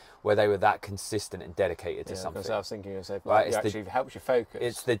history, where they were that consistent and dedicated to something. I was thinking, it actually helps you focus.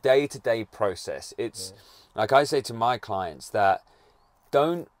 It's the day-to-day process. It's like I say to my clients, that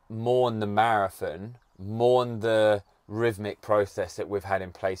don't mourn the marathon, mourn the rhythmic process that we've had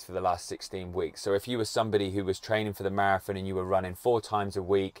in place for the last 16 weeks. So if you were somebody who was training for the marathon and you were running 4 times a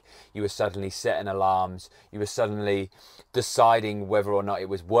week, you were suddenly setting alarms, you were suddenly deciding whether or not it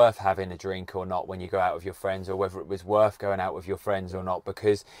was worth having a drink or not when you go out with your friends, or whether it was worth going out with your friends or not,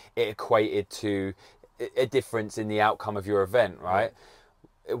 because it equated to a difference in the outcome of your event, right?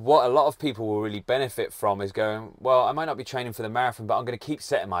 what a lot of people will really benefit from is going, well, I might not be training for the marathon, but I'm going to keep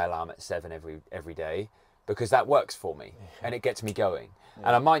setting my alarm at 7 every day because that works for me and it gets me going. Yeah.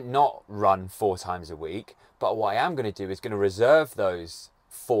 And I might not run 4 times a week, but what I am going to do is going to reserve those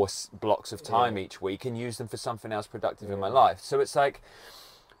 4 blocks of time each week and use them for something else productive in my life. So it's like,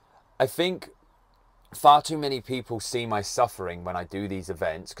 I think far too many people see my suffering when I do these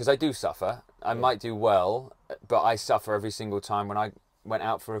events, because I do suffer. I might do well, but I suffer every single time. When I went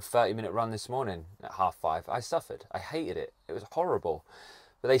out for a 30-minute run this morning at 5:30, I suffered. I hated it. It was horrible.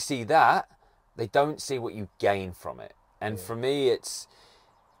 But they see that, they don't see what you gain from it. And for me,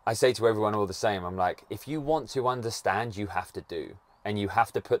 I say to everyone all the same, I'm like, if you want to understand, you have to do. And you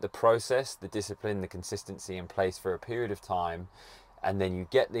have to put the process, the discipline, the consistency in place for a period of time. And then you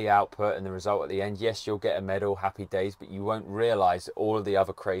get the output and the result at the end. Yes, you'll get a medal, happy days, but you won't realize all of the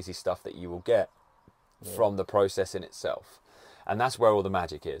other crazy stuff that you will get from the process in itself. And that's where all the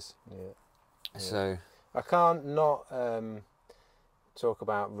magic is. So I can't not talk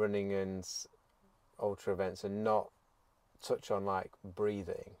about running and ultra events and not touch on like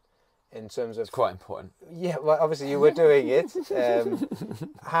breathing in terms of... It's quite important. Yeah, well, obviously you were doing it.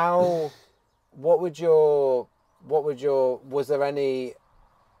 Was there any...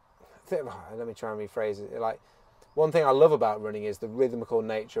 Let me try and rephrase it. Like, one thing I love about running is the rhythmical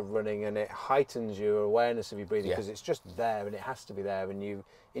nature of running, and it heightens your awareness of your breathing because it's just there and it has to be there. And you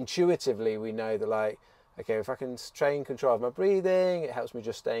intuitively, we know that, like, okay, if I can train control of my breathing, it helps me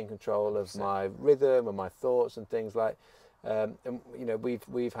just stay in control of my rhythm and my thoughts and things like. And you know,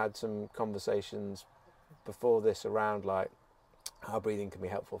 we've had some conversations before this around like how breathing can be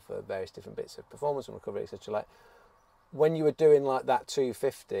helpful for various different bits of performance and recovery, etc. Like, when you were doing like that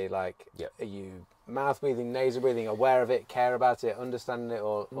 250, like, are you mouth breathing, nasal breathing, aware of it, care about it, understanding it,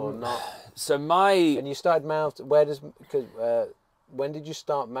 or not? So and you started mouth. When did you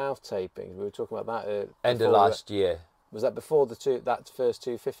start mouth taping? We were talking about that end of last year. Was that before that first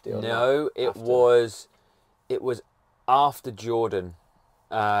 250? Or no, it was after Jordan.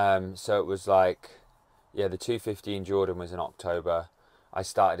 So it was like, the 250 in Jordan was in October. I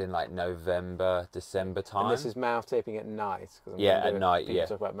started in like November, December time. And this is mouth taping at night? At night, People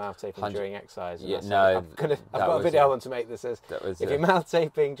talk about mouth taping during exercise. And I've got a video I want to make that says, if you're mouth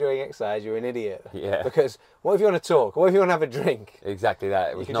taping during exercise, you're an idiot. Yeah. Because what if you want to talk? What if you want to have a drink? Exactly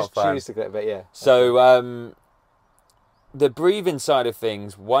that. It was not You fun. can just choose to but So the breathing side of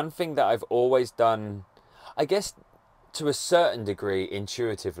things, one thing that I've always done, I guess to a certain degree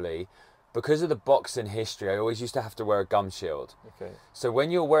intuitively, because of the boxing history, I always used to have to wear a gum shield. Okay. So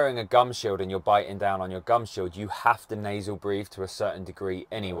when you're wearing a gum shield and you're biting down on your gum shield, you have to nasal breathe to a certain degree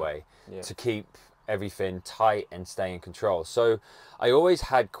anyway to keep everything tight and stay in control. So I always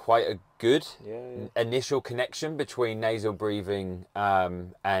had quite a good initial connection between nasal breathing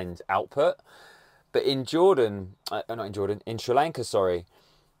and output. But in in Sri Lanka,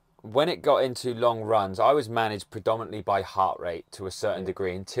 when it got into long runs, I was managed predominantly by heart rate to a certain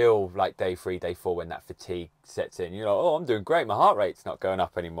degree until like day 3, day 4, when that fatigue sets in. You're like, oh, I'm doing great. My heart rate's not going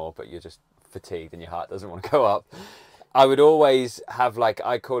up anymore, but you're just fatigued and your heart doesn't want to go up. I would always have like,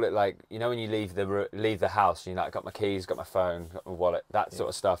 I call it like, you know, when you leave the house, you know, I got my keys, got my phone, got my wallet, that sort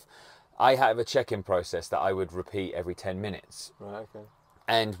of stuff. I have a check-in process that I would repeat every 10 minutes. Right, okay.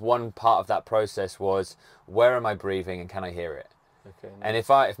 And one part of that process was, where am I breathing and can I hear it? Okay, nice. And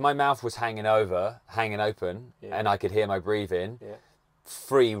if my mouth was hanging open, and I could hear my breathing,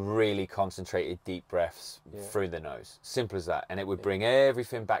 3 really concentrated deep breaths through the nose. Simple as that. And it would bring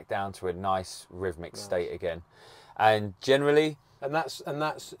everything back down to a nice rhythmic state again. And generally... And that's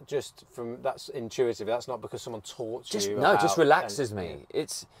that's intuitive. That's not because someone taught you. No, it just relaxes me.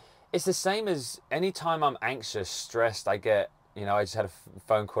 It's the same as any time I'm anxious, stressed, I get... You know, I just had a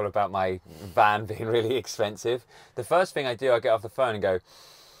phone call about my van being really expensive. The first thing I do, I get off the phone and go, it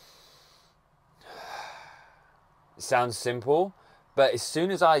sounds simple, but as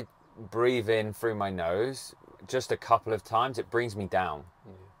soon as I breathe in through my nose, just a couple of times, it brings me down.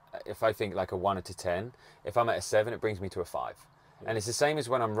 If I think like a 1 to 10, if I'm at a 7, it brings me to a 5. And it's the same as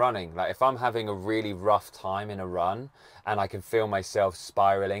when I'm running. Like if I'm having a really rough time in a run and I can feel myself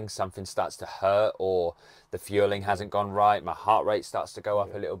spiraling, something starts to hurt, or the fueling hasn't gone right, my heart rate starts to go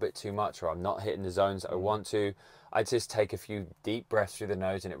up a little bit too much, or I'm not hitting the zones that I want to, I just take a few deep breaths through the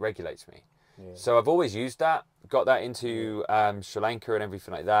nose and it regulates me. So I've always used that, got that into Sri Lanka and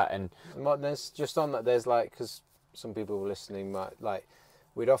everything like that. And there's just on that, there's like, because some people were listening might like,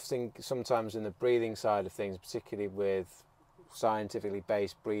 we'd often sometimes in the breathing side of things, particularly with scientifically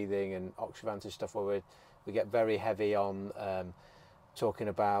based breathing and Oxyvantage stuff, where we get very heavy on talking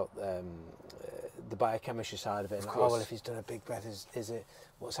about the biochemistry side of it. And like, course. well, if he's done a big breath, is it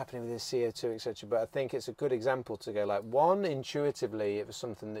what's happening with his CO2, etc. But I think it's a good example to go like, one, intuitively, it was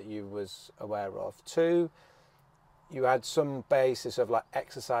something that you was aware of. Two, you had some basis of like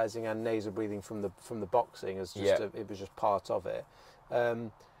exercising and nasal breathing from the boxing as just it was just part of it.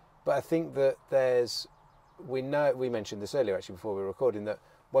 But I think that we mentioned this earlier actually before we were recording, that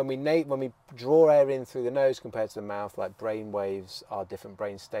when we draw air in through the nose compared to the mouth, like brain waves are different,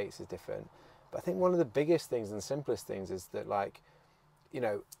 brain states is different. But I think one of the biggest things and simplest things is that, like, you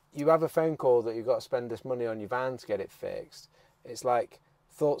know, you have a phone call that you've got to spend this money on your van to get it fixed. It's like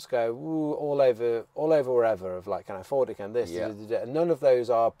thoughts go all over wherever of like, can I afford it, can this, and none of those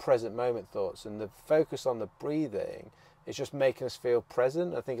are present moment thoughts. And the focus on the breathing is just making us feel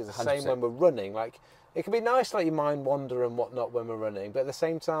present. I think it's the 100%. Same when we're running. Like, it can be nice, like your mind wander and whatnot when we're running, but at the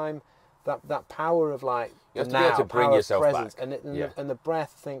same time, that power of like you have to be able to bring yourself back, and the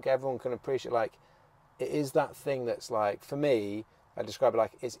breath. I think everyone can appreciate. Like, it is that thing that's like, for me, I describe it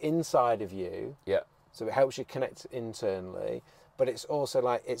like it's inside of you. Yeah. So it helps you connect internally, but it's also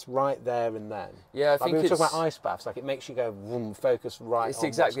like it's right there and then. Yeah, I think we were talking about ice baths. Like, it makes you go vroom, focus right. It's on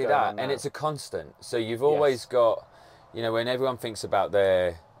exactly what's going that, on and now. it's a constant. So you've always got, you know, when everyone thinks about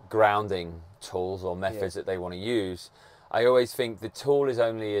their grounding tools or methods that they want to use, I always think the tool is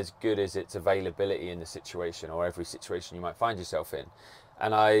only as good as its availability in the situation or every situation you might find yourself in.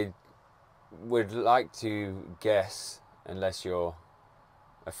 And I would like to guess, unless you're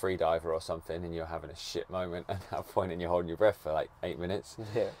a free diver or something and you're having a shit moment at that point and you're holding your breath for like 8 minutes,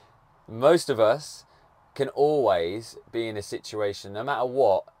 most of us can always be in a situation, no matter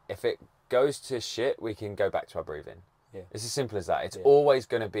what, if it goes to shit, we can go back to our breathing. Yeah. It's as simple as that. It's always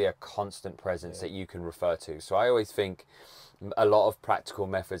going to be a constant presence that you can refer to. So I always think a lot of practical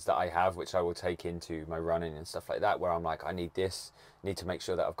methods that I have, which I will take into my running and stuff like that, where I'm like, I need this, need to make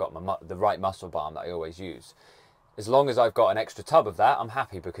sure that I've got the right muscle balm that I always use. As long as I've got an extra tub of that, I'm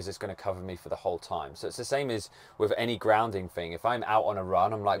happy, because it's going to cover me for the whole time. So it's the same as with any grounding thing. If I'm out on a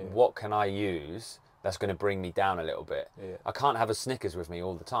run, I'm like, what can I use that's going to bring me down a little bit? I can't have a Snickers with me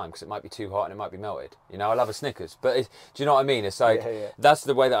all the time, because it might be too hot and it might be melted. You know, I'll have a Snickers. But do you know what I mean? It's like, that's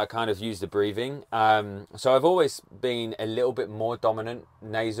the way that I kind of use the breathing. So I've always been a little bit more dominant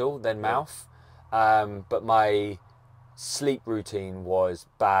nasal than mouth. But my sleep routine was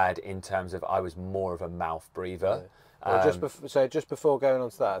bad in terms of I was more of a mouth breather. Well, just before going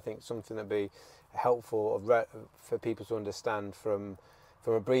on to that, I think something that'd be helpful for people to understand from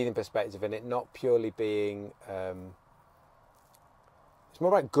a breathing perspective, and it not purely being it's more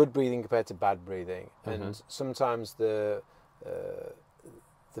about good breathing compared to bad breathing. And sometimes the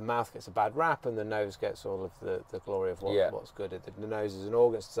mouth gets a bad rap and the nose gets all of the glory of what's good. The nose is an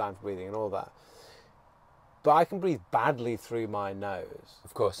organ, it's designed for breathing and all that. But I can breathe badly through my nose,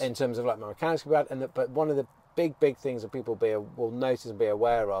 of course, in terms of like my mechanics can be bad. But one of the big things that people will notice and be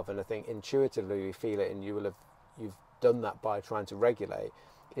aware of, and I think intuitively we feel it, and you've done that by trying to regulate,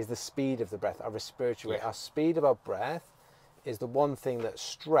 is the speed of the breath, our respiratory rate. Our speed of our breath is the one thing that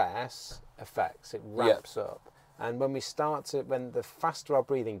stress affects. It ramps up. And when the faster our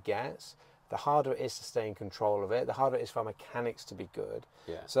breathing gets, the harder it is to stay in control of it, the harder it is for our mechanics to be good.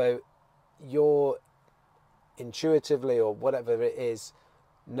 So you're intuitively, or whatever it is,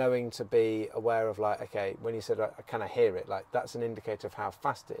 knowing to be aware of, like, okay, when you said, can I hear it, like, that's an indicator of how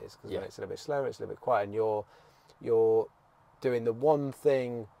fast it is, because when it's a little bit slower, it's a little bit quiet, and you're doing the one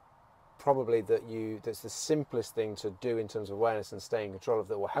thing probably that's the simplest thing to do in terms of awareness and staying in control of,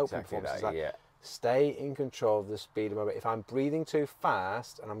 that will help you perform. Stay in control of the speed of my breath. If I'm breathing too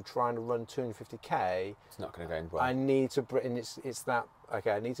fast and I'm trying to run 250k, it's not going to go in well. I need to bring, it's that,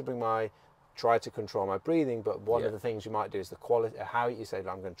 okay, I need to try to control my breathing, but one of the things you might do is the quality, how you say,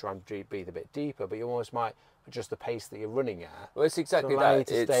 I'm going to try and breathe a bit deeper, but you almost might adjust the pace that you're running at. Well, it's exactly that. You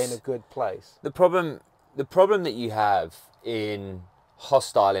to stay in a good place. The problem that you have in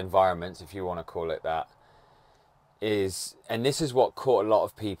hostile environments, if you want to call it that, is, and this is what caught a lot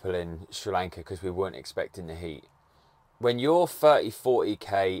of people in Sri Lanka, because we weren't expecting the heat. When you're 30,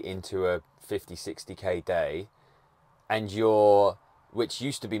 40k into a 50, 60k day, and which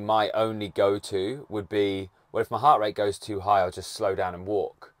used to be my only go-to, would be, well, if my heart rate goes too high, I'll just slow down and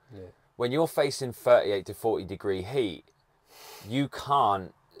walk. When you're facing 38 to 40 degree heat, you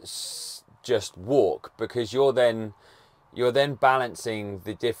can't just walk, because you're then balancing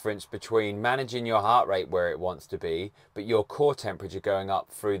the difference between managing your heart rate where it wants to be, but your core temperature going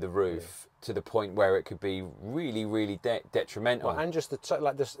up through the roof to the point where it could be really, really detrimental. Well, and just it's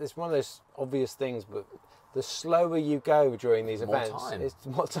one of those obvious things, but the slower you go during these events, it's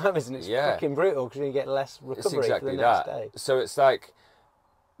more time, isn't it? It's fucking brutal, because you get less recovery for the next day. So it's like,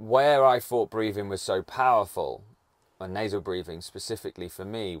 where I thought breathing was so powerful, and nasal breathing specifically for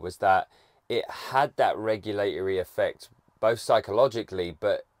me, was that it had that regulatory effect, both psychologically,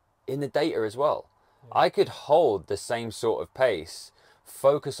 but in the data as well. I could hold the same sort of pace,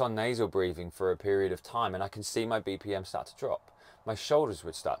 focus on nasal breathing for a period of time, and I can see my BPM start to drop. My shoulders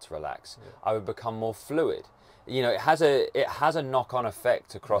would start to relax. I would become more fluid. You know, it has a knock-on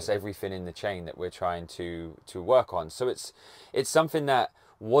effect across everything in the chain that we're trying to work on. So it's something that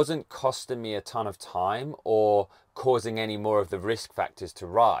wasn't costing me a ton of time or causing any more of the risk factors to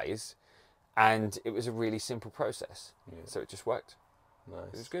rise, and it was a really simple process. So it just worked.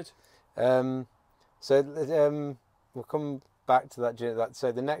 Nice. It was good. We'll come back to that.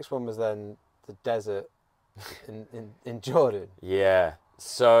 So the next one was then the desert in Jordan. Yeah.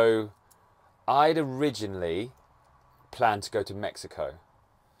 So I'd originally planned to go to Mexico.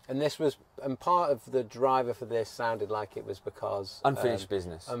 And part of the driver for this sounded like it was because Unfinished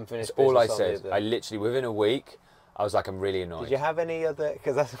business. Unfinished That's all I business. said. I literally, within a week, I was like, I'm really annoyed. Did you have any other?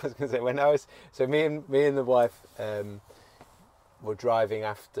 Because that's what I was going to say. Me and the wife were driving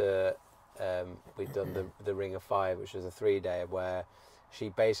after we'd done the Ring of Fire, which was a 3-day where she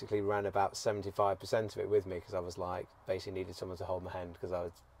basically ran about 75% of it with me, because I was like basically needed someone to hold my hand because I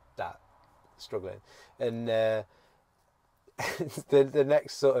was that struggling. And the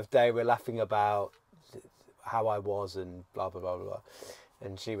next sort of day we're laughing about how I was and blah blah blah blah,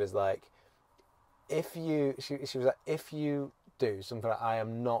 and she was like, if you do something like, I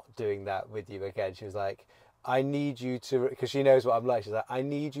am not doing that with you again. She was like, I need you to, because she knows what I'm like, she's like, I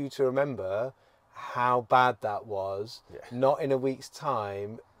need you to remember how bad that was. Not in a week's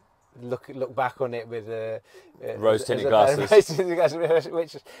time look back on it with a rose-tinted glasses,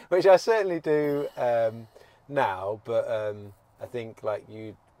 which I certainly do now, but I think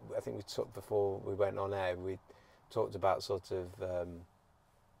we talked before we went on air, we talked about sort of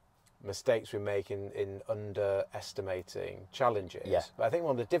mistakes we make in underestimating challenges. But I think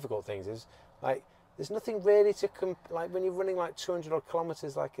one of the difficult things is like there's nothing really to like when you're running like 200 odd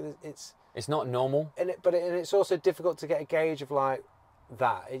kilometers, like it's not normal, and it's also difficult to get a gauge of like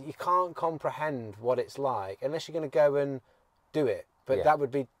that. You can't comprehend what it's like unless you're going to go and do it. But that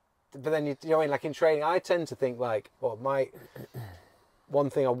would be. But then you know, like in training, I tend to think like, well, one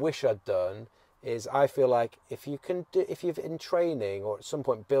thing I wish I'd done is I feel like if you've in training or at some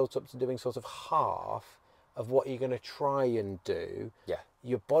point built up to doing sort of half of what you're going to try and do,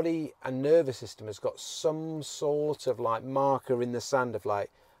 your body and nervous system has got some sort of like marker in the sand of like,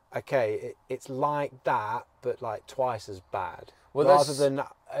 okay, it's like that, but like twice as bad. Well, rather than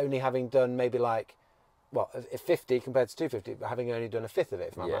only having done maybe like, well, 50 compared to 250, but having only done a fifth of it,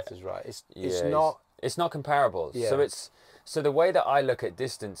 if my math is right. It's not comparable. So the way that I look at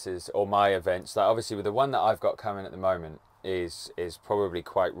distances or my events, like obviously with the one that I've got coming at the moment is probably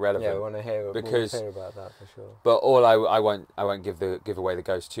quite relevant. Yeah, we want to hear about that for sure. But all I won't give away the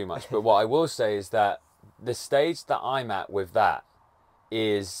ghost too much. But what I will say is that the stage that I'm at with that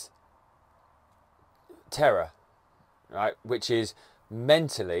is terror, right? Which is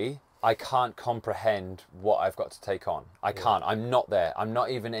mentally, I can't comprehend what I've got to take on. I can't. I'm not there. I'm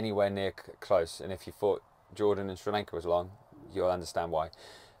not even anywhere near close. And if you thought Jordan and Sri Lanka was long, you'll understand why.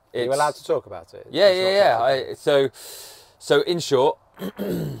 Are you allowed to talk about it? Yeah. So in short,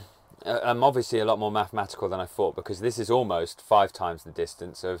 I'm obviously a lot more mathematical than I thought, because this is almost 5 times the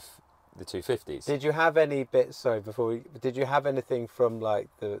distance of the 250s. Did you have any bits? Sorry, did you have anything from like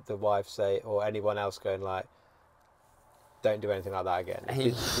the wife say or anyone else going like, don't do anything like that again?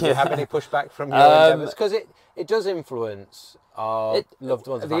 Did you have any pushback from your endeavours? Because it does influence our loved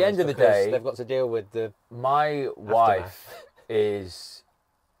ones. At the end of the day, they've got to deal with my wife is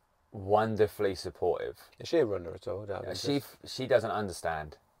wonderfully supportive. Is she a runner at all? She doesn't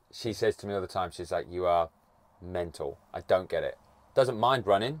understand. She says to me all the time, she's like, you are mental. I don't get it. Doesn't mind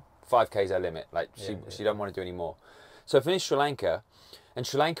running. 5K's her limit. Like she don't want to do any more. So I finished Sri Lanka, and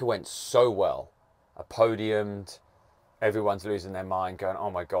Sri Lanka went so well. I podiumed. Everyone's losing their mind, going,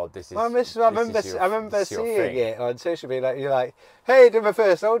 "Oh my God, this is." I remember seeing it on social media. Like you're like, "Hey, did my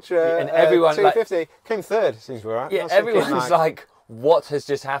first ultra, and everyone 250 came third." Seems right. Yeah, everyone's like, "What has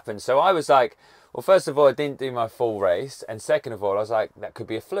just happened?" So I was like, "Well, first of all, I didn't do my full race, and second of all, I was like, that could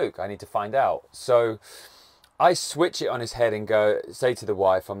be a fluke. I need to find out." So I switch it on his head and say to the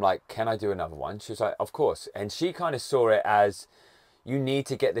wife, "I'm like, can I do another one?" She was like, "Of course," and she kind of saw it as, you need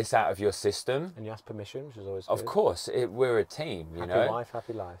to get this out of your system. And you ask permission, which is always good. Of course, we're a team, you know. Happy wife,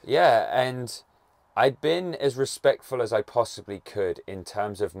 happy life. Yeah, and I'd been as respectful as I possibly could in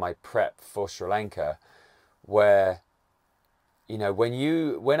terms of my prep for Sri Lanka, where, you know,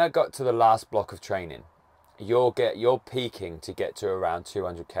 when I got to the last block of training, you're peaking to get to around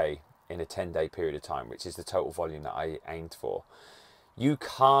 200k in a 10-day period of time, which is the total volume that I aimed for. You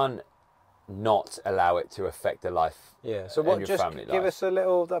can't not allow it to affect the life. Yeah. So what? Your Just family give life. us a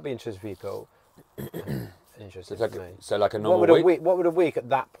little. That'd be interesting for people. Interesting So to me. like a normal week. What would a week at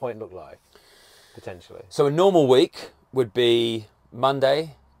that point look like? Potentially. So a normal week would be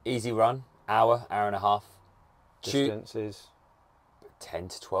Monday, easy run, hour and a half. Distances. 10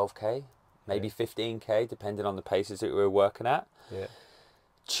 to 12k, maybe 15k, depending on the paces that we were working at. Yeah.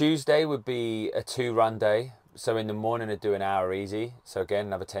 Tuesday would be a 2-run day. So in the morning I'd do an hour easy. So again,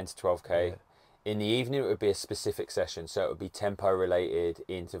 another 10 to 12k. Yeah. In the evening it would be a specific session. So it would be tempo related,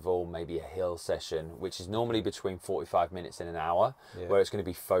 interval, maybe a hill session, which is normally between 45 minutes and an hour, where it's going to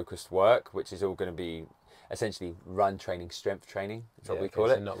be focused work, which is all going to be essentially run training, strength training, is what we call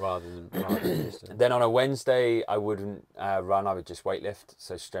it. So not rather than distance. Then on a Wednesday, I wouldn't run, I would just weightlift,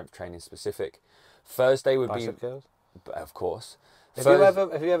 so strength training specific. Thursday would Bicep be, curls? of course. Have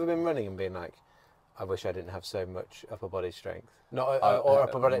you ever been running and been like, I wish I didn't have so much upper body strength, not or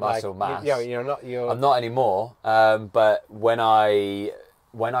upper body muscle mass. Yeah, you're not. I'm not anymore. But when I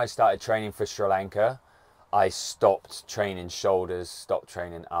started training for Sri Lanka, I stopped training shoulders, stopped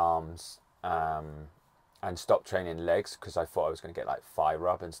training arms, and stopped training legs because I thought I was going to get like thigh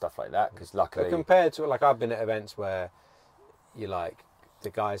rub and stuff like that. Because luckily, but compared to like I've been at events where you like the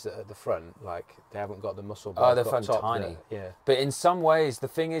guys that are at the front, like they haven't got the muscle. Oh, they're tiny. Yeah. But in some ways, the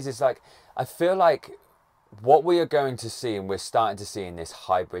thing is like I feel like what we are going to see, and we're starting to see in this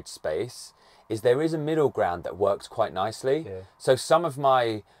hybrid space, is there is a middle ground that works quite nicely. Yeah. So some of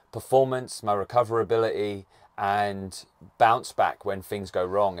my performance, my recoverability, and bounce back when things go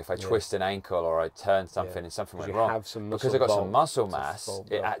wrong. If I twist an ankle or I turn something and something went wrong, because I got some muscle mass,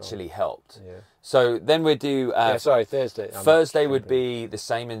 it actually helped. Yeah. So then we do. Thursday. Thursday would be the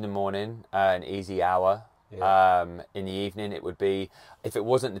same in the morning, an easy hour. Yeah. In the evening, it would be, if it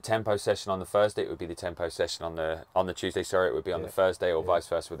wasn't the tempo session on the Thursday, it would be the tempo session on the Tuesday. Sorry, it would be on the Thursday, or vice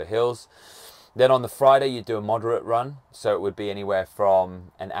versa with the hills. Then on the Friday, you'd do a moderate run, so it would be anywhere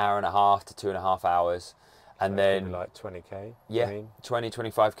from an hour and a half to 2.5 hours. And then like 20k. Yeah,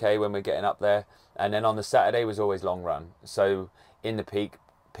 25k when we're getting up there. And then on the Saturday was always long run. So in the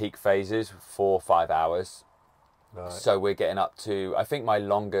peak phases, 4 or 5 hours. Right. So we're getting up to, I think my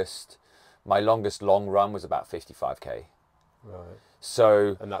longest long run was about 55k. Right.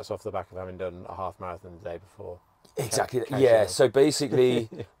 So, and that's off the back of having done a half marathon the day before. Exactly. Yeah. So basically,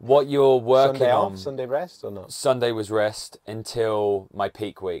 what you're working Sunday on. off, Sunday rest or not? Sunday was rest until my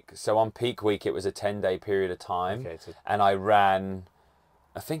peak week. So on peak week, it was a 10-day period of time, and I ran.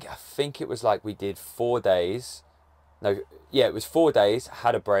 I think it was like we did 4 days. No, yeah, it was 4 days.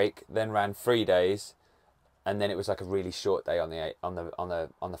 Had a break, then ran 3 days, and then it was like a really short day on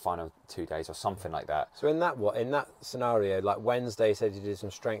the final 2 days or something like that. So in that scenario, like Wednesday, said you did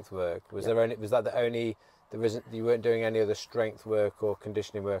some strength work. Was that the only? You weren't doing any other strength work or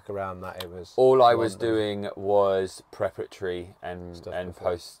conditioning work around that. It was all I was doing was preparatory and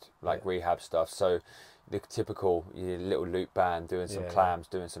post rehab stuff. So the typical little loop band, doing some clams,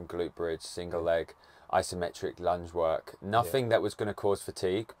 doing some glute bridge, single leg, isometric lunge work. Nothing that was going to cause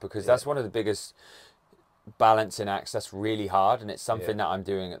fatigue, because that's one of the biggest balancing acts. That's really hard, and it's something that I'm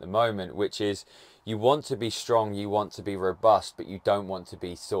doing at the moment, which is you want to be strong, you want to be robust, but you don't want to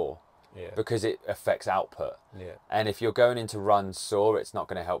be sore. Yeah. Because it affects output. Yeah. And if you're going into runs sore, it's not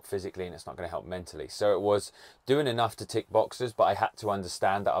going to help physically and it's not going to help mentally. So it was doing enough to tick boxes, but I had to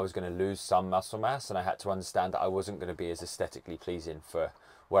understand that I was going to lose some muscle mass, and I had to understand that I wasn't going to be as aesthetically pleasing for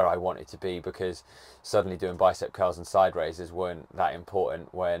where I wanted to be, because suddenly doing bicep curls and side raises weren't that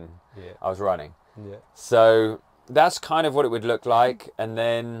important when I was running. Yeah. So that's kind of what it would look like. And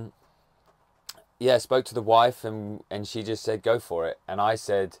then, I spoke to the wife and she just said, go for it. And I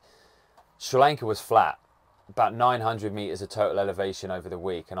said, Sri Lanka was flat, about 900 meters of total elevation over the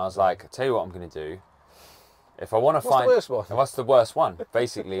week. And I was like, I'll tell you what I'm going to do. If I want to find... What's the worst one? What's the worst one,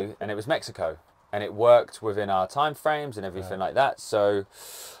 basically? And it was Mexico. And it worked within our time frames and everything like that. So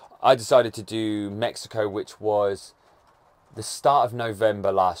I decided to do Mexico, which was the start of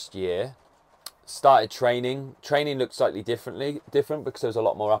November last year. Started training. Training looked slightly different because there was a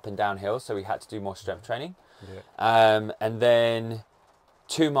lot more up and down hills. So we had to do more strength training. Yeah. And then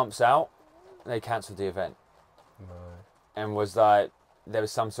 2 months out, they cancelled the event. Right. And was like, there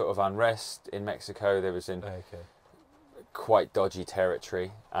was some sort of unrest in Mexico. There was in quite dodgy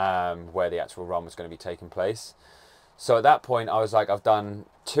territory where the actual run was going to be taking place. So at that point, I was like, I've done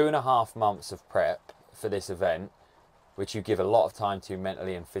 2.5 months of prep for this event, which you give a lot of time to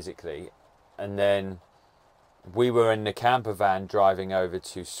mentally and physically. And then we were in the camper van driving over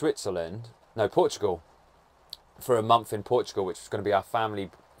to Portugal. for a month in Portugal, which was going to be our family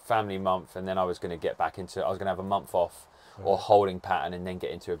month, and then I was going to get back into. I was going to have a month off or holding pattern, and then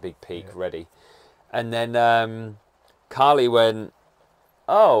get into a big peak ready. And then Carly went,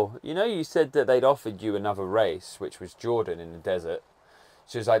 "Oh, you know, you said that they'd offered you another race, which was Jordan in the desert."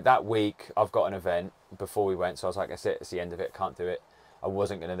 She was like, "That week I've got an event before we went," so I was like, "That's it. It's the end of it. Can't do it." I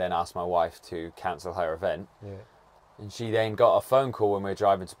wasn't going to then ask my wife to cancel her event. Yeah. And she then got a phone call when we were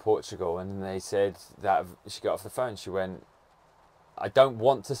driving to Portugal, and they said that she got off the phone. She went, "I don't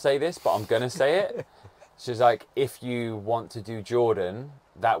want to say this, but I'm going to say it." She was like, "If you want to do Jordan,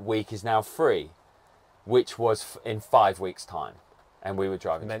 that week is now free," which was in 5 weeks' time. And we were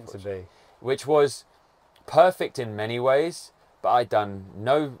driving meant to be. Which was perfect in many ways, but I'd done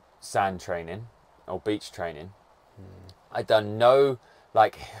no sand training or beach training. I'd done no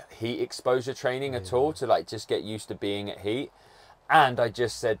like heat exposure training at all to like just get used to being at heat. And I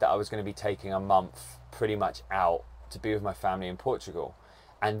just said that I was going to be taking a month pretty much out to be with my family in Portugal.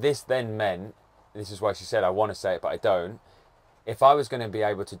 And this then meant, this is why she said I want to say it but I don't, if I was going to be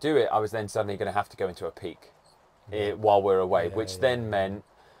able to do it, I was then suddenly going to have to go into a peak while we're away, which then meant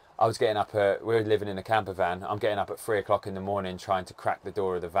I was getting up we were living in a camper van, I'm getting up at 3 o'clock in the morning trying to crack the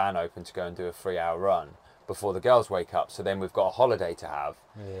door of the van open to go and do a 3-hour run before the girls wake up, so then we've got a holiday to have.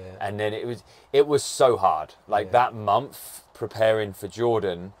 And then it was so hard, like that month preparing for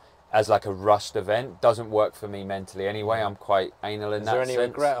Jordan as like a rushed event doesn't work for me mentally anyway. I'm quite anal in that sense. Is there any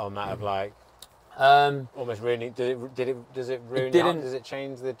regret on that of like almost really does it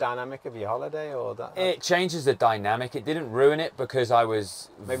change the dynamic of your holiday or that? It changes the dynamic. It didn't ruin it because I was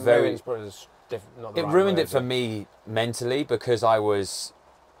ruined it for me mentally because I was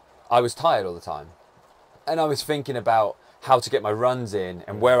tired all the time. And I was thinking about how to get my runs in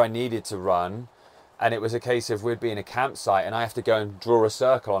and where I needed to run. And it was a case of we'd be in a campsite and I have to go and draw a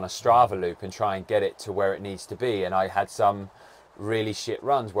circle on a Strava loop and try and get it to where it needs to be. And I had some really shit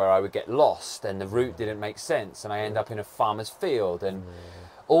runs where I would get lost and the route didn't make sense. And I end up in a farmer's field and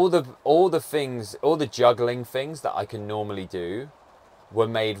all the juggling things that I can normally do were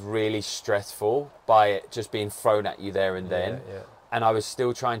made really stressful by it just being thrown at you there and then. And I was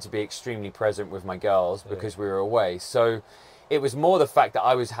still trying to be extremely present with my girls because we were away. So it was more the fact that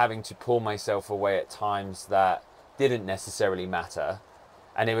I was having to pull myself away at times that didn't necessarily matter.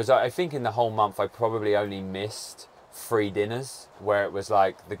 And it was, I think in the whole month, I probably only missed 3 dinners where it was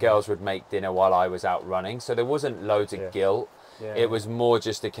like the girls would make dinner while I was out running. So there wasn't loads of guilt. It was more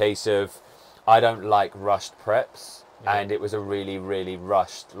just a case of, I don't like rushed preps. And it was a really, really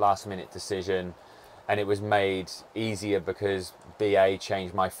rushed last minute decision. And it was made easier because BA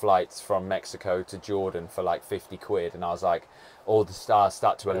changed my flights from Mexico to Jordan for like 50 quid. And I was like, all the stars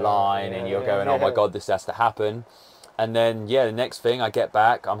start to align and you're going, oh my God, this has to happen. And then, the next thing, I get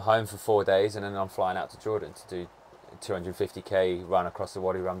back, I'm home for 4 days and then I'm flying out to Jordan to do a 250k run across the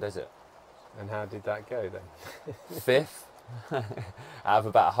Wadi Rum Desert. And how did that go then? 5th. Out of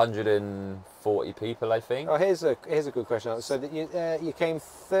about 140 people, I think. Oh, here's a good question. So that you came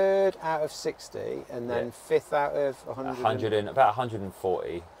 3rd out of 60, and then 5th out of 100. About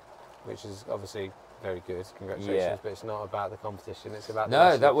 140, which is obviously very good. Congratulations! Yeah. But it's not about the competition. It's about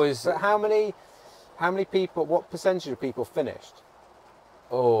that was. But how many people? What percentage of people finished?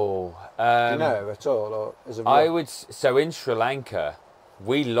 Oh, do you know at all, or as a so in Sri Lanka,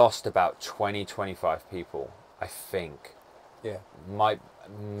 we lost about 20-25 people, I think. Yeah.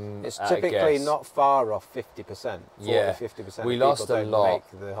 It's typically not far off 50%. 50%. We lost a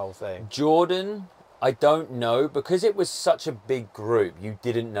lot. Make the whole thing. Jordan, I don't know, because it was such a big group, you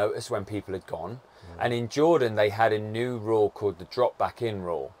didn't notice when people had gone. And in Jordan, they had a new rule called the drop back in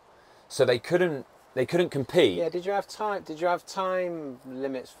rule. So they couldn't compete. Yeah, did you have time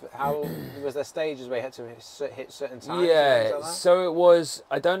limits? How was there stages where you had to hit certain times? Yeah, like that? So it was,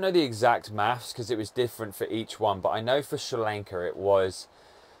 I don't know the exact maths because it was different for each one, but I know for Sri Lanka it was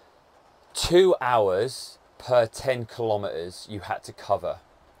 2 hours per 10 kilometers you had to cover,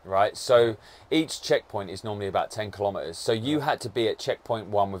 right? So each checkpoint is normally about 10 kilometers. So you had to be at checkpoint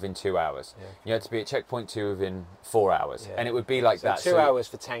 1 within 2 hours. Yeah. You had to be at checkpoint 2 within 4 hours. Yeah. And it would be like that. 2 hours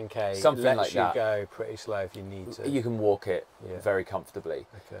for 10k, something like that. You go pretty slow if you need to. You can walk it very comfortably.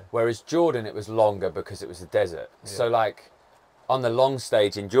 Okay. Whereas Jordan, it was longer because it was a desert. Yeah. So like on the long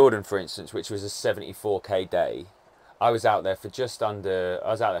stage in Jordan, for instance, which was a 74k day, I was out there for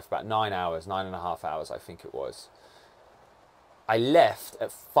about 9 hours, 9.5 hours, I think it was. I left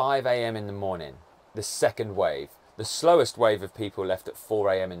at 5 a.m. in the morning, the second wave. The slowest wave of people left at 4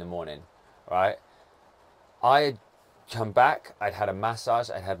 a.m. in the morning, right? I had come back, I'd had a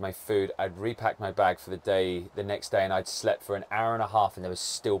massage, I'd had my food, I'd repacked my bag for the next day, and I'd slept for an hour and a half, and there was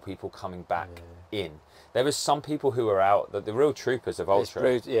still people coming back in. there was some people who were out, the real troopers of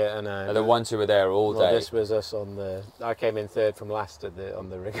ultra. Yeah, I know. Are the ones who were there all day. This was us I came in third from last on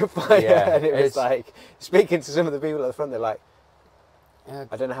the Ring of Fire, Yeah, and it was like speaking to some of the people at the front. They're like,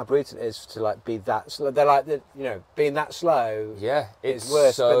 I don't know how brutal it is to like be that slow. They're like, being that slow. Yeah, it's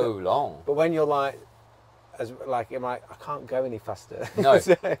worse. so long. But when you're like, I can't go any faster. No,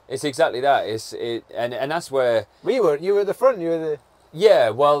 it's exactly that. And that's where you were at the front. You were the. Yeah,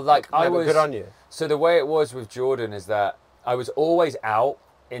 well, like I was. Good on you. So the way it was with Jordan is that I was always out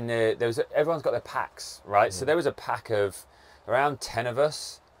in everyone's got their packs, right? So there was a pack of around 10 of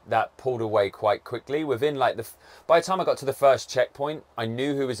us that pulled away quite quickly. Within like by the time I got to the first checkpoint, I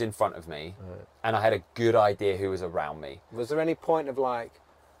knew who was in front of me, and I had a good idea who was around me. Was there any point of like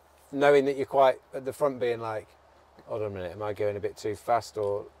knowing that you're quite at the front, being like, hold on a minute, am I going a bit too fast?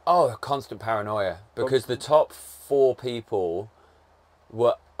 Or constant paranoia, because the top 4 people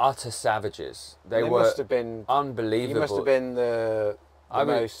were utter savages. They were must have been unbelievable. You must have been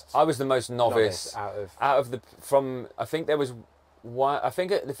I was the most novice out of I think there was one. I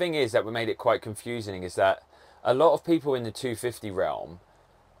think the thing is that we made it quite confusing is that a lot of people in the 250 realm,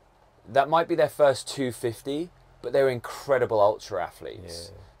 that might be their first 250, but they're incredible ultra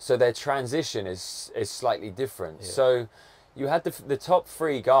athletes. Yeah. So their transition is slightly different. Yeah. So you had the top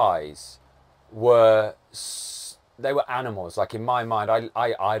 3 guys they were animals. Like in my mind,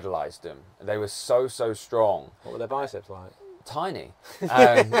 I idolized them. They were so strong. What were their biceps like? Tiny.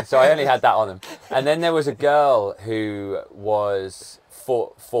 So I only had that on them. And then there was a girl who was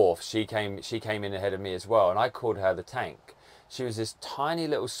fourth. She came in ahead of me as well, and I called her the tank. She was this tiny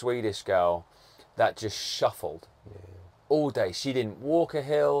little Swedish girl that just shuffled all day. She didn't walk a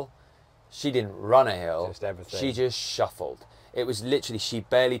hill. She didn't run a hill. Just everything. She just shuffled. It was literally, she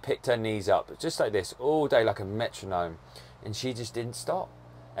barely picked her knees up, just like this, all day like a metronome. And she just didn't stop.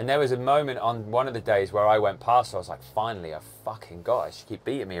 And there was a moment on one of the days where I went past her, I was like, finally, I fucking got her. She kept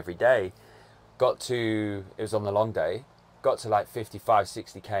beating me every day. It was on the long day, got to like 55,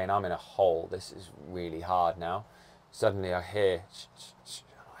 60K, and I'm in a hole. This is really hard now. Suddenly I hear,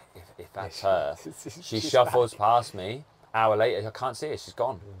 if that's her, she shuffles past me. Hour later, I can't see her, she's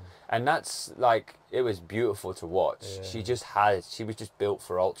gone. And that's like, it was beautiful to watch. Yeah. She was just built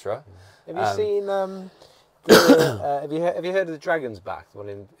for ultra. Have you seen, have you heard of the Dragon's Back? The one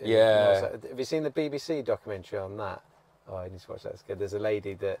in have you seen the BBC documentary on that? Oh, I need to watch that. It's good. There's a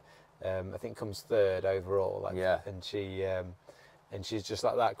lady that I think comes 3rd overall. And she's just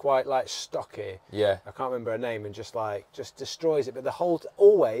like that, quite like stocky. Yeah. I can't remember her name, and just destroys it. But the whole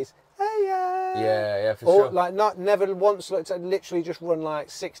always, hey yeah, for sure. Like never once looked at, literally just run like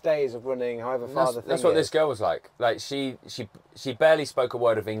 6 days of running, however far the thing That's what this girl was like. Like she barely spoke a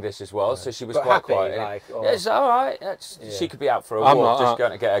word of English as well, so she was quite happy, quiet. Like, it's all right. She could be out for a walk, just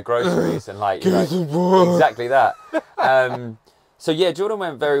going to get her groceries and like exactly that. So yeah, Jordan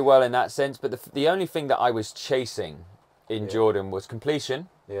went very well in that sense, but the only thing that I was chasing in Jordan was completion,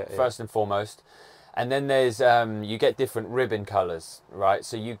 first and foremost. And then there's, you get different ribbon colours, right?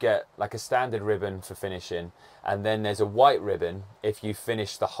 So you get like a standard ribbon for finishing, and then there's a white ribbon if you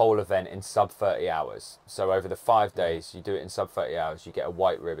finish the whole event in sub 30 hours. So over the 5 days, you do it in sub 30 hours, you get a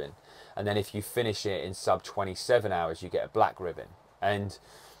white ribbon. And then if you finish it in sub 27 hours, you get a black ribbon. And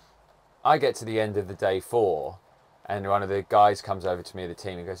I get to the end of the day 4, and one of the guys comes over to me, the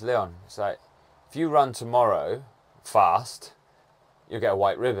team, and goes, Leon, it's like, if you run tomorrow fast, you'll get a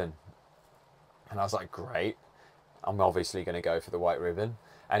white ribbon. And I was like, great, I'm obviously going to go for the white ribbon.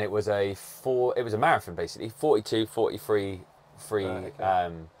 And it was a marathon basically, 42, 43,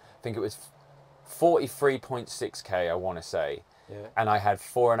 I think it was 43.6K, I want to say. Yeah. And I had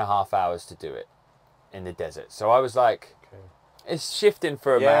 4.5 hours to do it in the desert. So I was like, it's shifting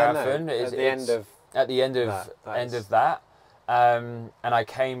for a marathon. No, at the end of that. And I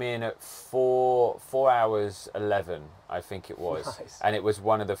came in at 4 hours 11, I think it was. Nice. And it was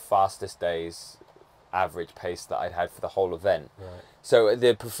one of the fastest days, average pace, that I'd had for the whole event. Right. So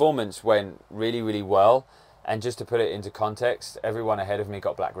the performance went really, really well. And just to put it into context, everyone ahead of me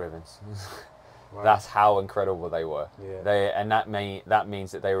got black ribbons. Wow. That's how incredible they were. Yeah. That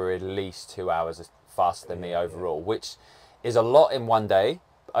means that they were at least 2 hours faster than me overall, which is a lot in one day.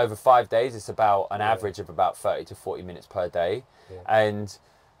 Over 5 days, it's about an average of about 30 to 40 minutes per day. Yeah. And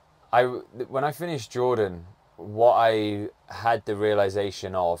when I finished Jordan, what I had the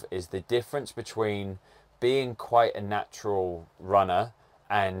realization of is the difference between being quite a natural runner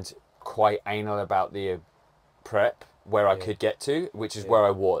and quite anal about the prep, where I could get to, which is where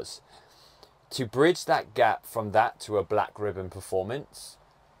I was. To bridge that gap from that to a black ribbon performance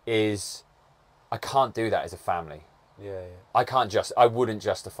I can't do that as a family. Yeah, I wouldn't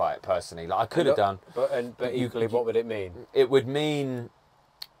justify it personally. Like I could have done, but equally, what would it mean? It would mean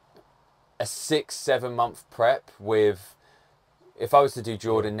a 6-7 month prep with. If I was to do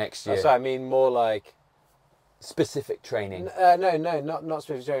Jordan next year, So I mean more like specific training. No, not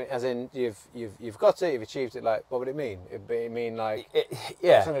specific training. As in you've got it, you've achieved it. Like, what would it mean? It'd mean like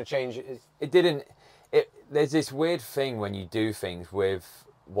yeah, it's not going to change. It didn't. There's this weird thing when you do things with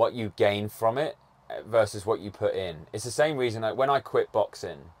what you gain from it versus what you put in. It's the same reason like when I quit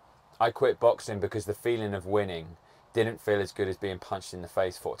boxing because the feeling of winning didn't feel as good as being punched in the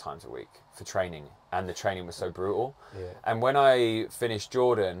face 4 times a week for training, and the training was so brutal. Yeah. And when I finished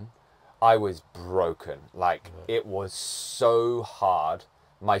Jordan, I was broken. Like it was so hard.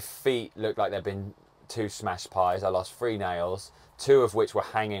 My feet looked like they'd been 2 smashed pies. I lost 3 nails, 2 of which were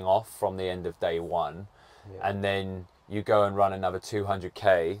hanging off from the end of day 1. Yeah. And then you go and run another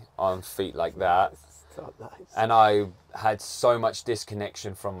 200k on feet like that. So nice. And I had so much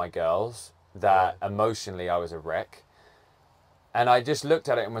disconnection from my girls that emotionally I was a wreck. And I just looked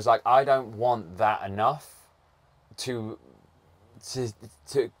at it and was like, I don't want that enough to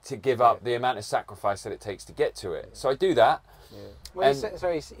give up the amount of sacrifice that it takes to get to it. So I do that. Yeah. Well,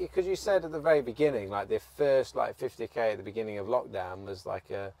 because you said at the very beginning, like the first like 50k at the beginning of lockdown was like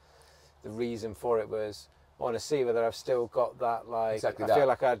the reason for it was I want to see whether I've still got that like. Exactly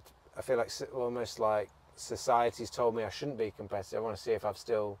I feel like almost like society's told me I shouldn't be competitive. I want to see if I've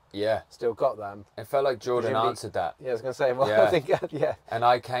still got them. It felt like Jordan answered that. Yeah, I was going to say, well, I think, yeah. And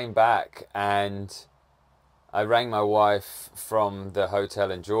I came back and I rang my wife from the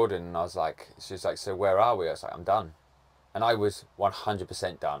hotel in Jordan and I was like, she was like, so where are we? I was like, I'm done. And I was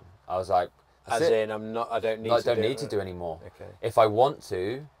 100% done. I was like, I don't need to do anymore. Okay. If I want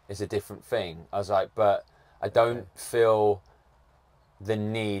to, it's a different thing. I was like, but I don't feel the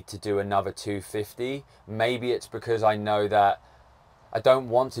need to do another 250. Maybe it's because I know that I don't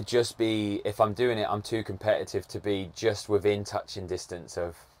want to just be, if I'm doing it, I'm too competitive to be just within touching distance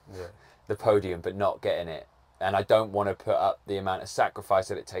of the podium, but not getting it. And I don't want to put up the amount of sacrifice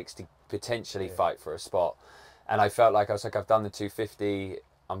that it takes to potentially fight for a spot. And I felt like, I've done the 250.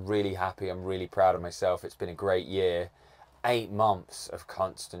 I'm really happy. I'm really proud of myself. It's been a great year. 8 months of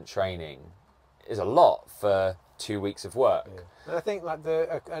constant training is a lot for 2 weeks of work. Yeah. And I think like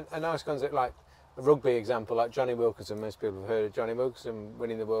a nice concept, like a rugby example, like Johnny Wilkinson. Most people have heard of Johnny Wilkinson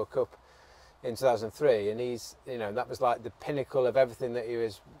winning the World Cup in 2003, and he's, that was like the pinnacle of everything that he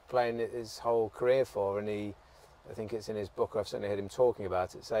was playing his whole career for. And I think it's in his book, I've certainly heard him talking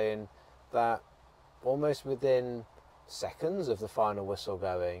about it, saying that almost within seconds of the final whistle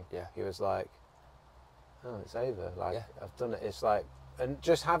going, he was like, oh, it's over. Like I've done it. It's like, and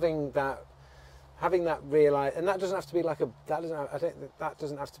just having that realize, and that doesn't have to be like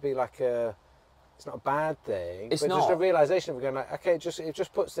it's not a bad thing. It's not. Just a realization of going like, okay, it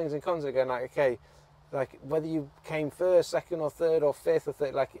just puts things in context. Going like, okay, like whether you came first, second, or third, or fifth, or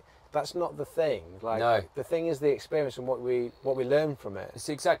third, like that's not the thing. Like no. The thing is the experience and what we learn from it. It's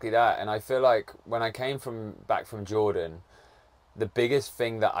exactly that. And I feel like when I came back from Jordan, the biggest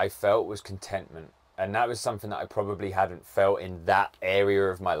thing that I felt was contentment, and that was something that I probably hadn't felt in that area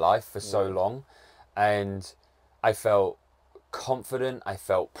of my life for so long. And I felt confident, I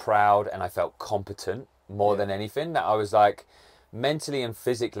felt proud, and I felt competent more than anything. That I was like, mentally and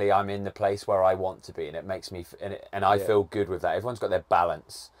physically, I'm in the place where I want to be, and it makes me, and I feel good with that. Everyone's got their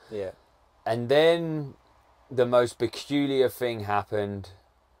balance. Yeah. And then the most peculiar thing happened,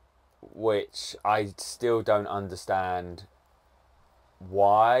 which I still don't understand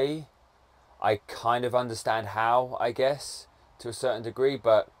why. I kind of understand how, I guess, to a certain degree,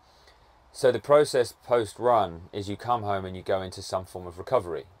 but so the process post-run is you come home and you go into some form of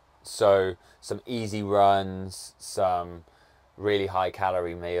recovery. So some easy runs, some really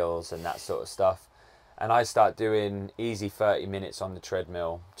high-calorie meals and that sort of stuff. And I start doing easy 30 minutes on the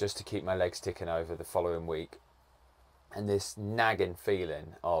treadmill just to keep my legs ticking over the following week. And this nagging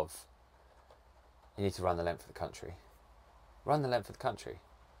feeling of, you need to run the length of the country. Run the length of the country.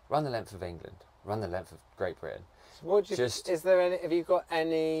 Run the length of England. Run the length of Great Britain. So have you got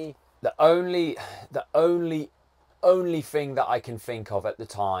any... The only thing that I can think of at the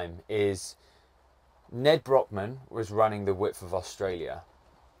time is Ned Brockman was running the width of Australia,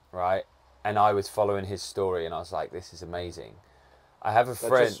 right? And I was following his story, and I was like, this is amazing. I have a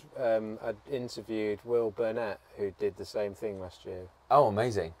friend... I interviewed Will Burnett, who did the same thing last year. Oh,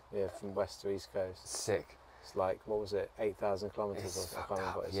 amazing. Yeah, from west to east coast. Sick. It's like, what was it, 8,000 kilometers? It's I can't fucked remember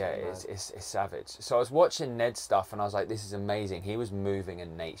up. what it's. Yeah, it's savage. So I was watching Ned's stuff and I was like, this is amazing. He was moving a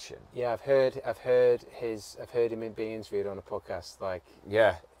nation. Yeah, I've heard him being interviewed on a podcast. Like,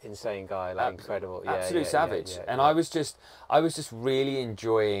 Yeah, insane guy, like incredible. Yeah, absolute savage. And I was just really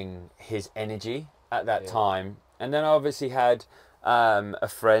enjoying his energy at that time. And then I obviously had a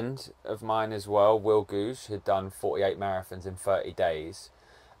friend of mine as well, Will Goose, who'd done 48 marathons in 30 days,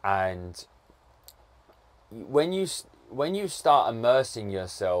 and when you start immersing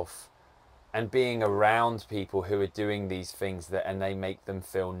yourself and being around people who are doing these things and they make them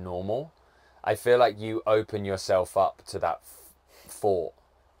feel normal, I feel like you open yourself up to that thought,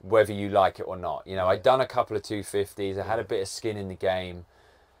 whether you like it or not. You know, I'd done a couple of 250s, I had a bit of skin in the game,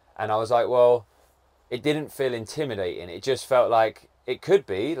 and I was like, well, it didn't feel intimidating. It just felt like it could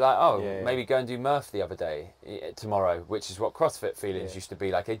be like, maybe go and do Murph the other day, tomorrow, which is what CrossFit feelings used to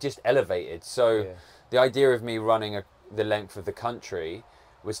be like. It just elevated. So the idea of me running the length of the country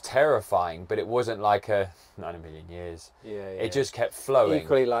was terrifying, but it wasn't like not in a million years. It just kept flowing.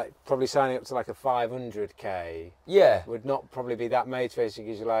 Equally, like probably signing up to like a 500k. Yeah, would not probably be that motivating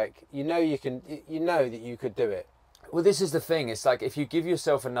because you're like, you know that you could do it. Well, this is the thing. It's like if you give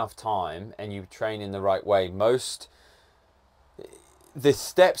yourself enough time and you train in the right way, the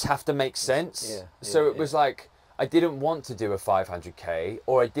steps have to make sense. So it was like, I didn't want to do a 500k,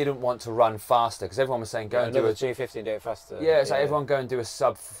 or I didn't want to run faster because everyone was saying go and do a 250 and do it faster. Yeah, it's like everyone go and do a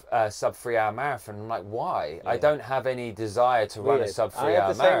sub 3 hour marathon. I'm like, why? I don't have any desire to run a sub 3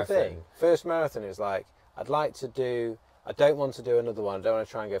 hour marathon. I had the same thing. First marathon, it was like, I don't want to do another one. I don't want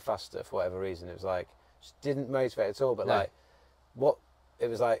to try and go faster for whatever reason. It was like, just didn't motivate at all. But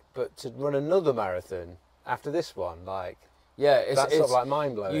but to run another marathon after this one, like, that's sort of like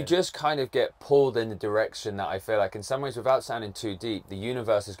mind blowing. You just kind of get pulled in the direction that I feel like, in some ways, without sounding too deep, the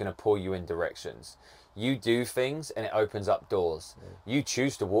universe is going to pull you in directions. You do things and it opens up doors. You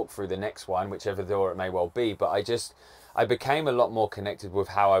choose to walk through the next one, whichever door it may well be. But I became a lot more connected with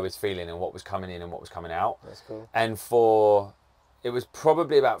how I was feeling and what was coming in and what was coming out. That's cool. And it was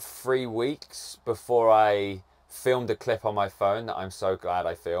probably about 3 weeks before I filmed a clip on my phone that I'm so glad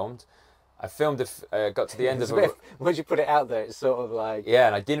I filmed. I filmed got to the end of it. Once you put it out there, it's sort of like... Yeah,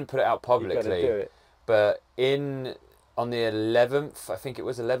 and I didn't put it out publicly. You've got to do it. But on the 11th, I think it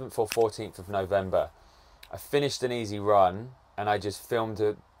was 11th or 14th of November, I finished an easy run and I just filmed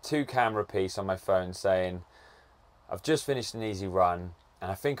a 2-camera piece on my phone saying, I've just finished an easy run and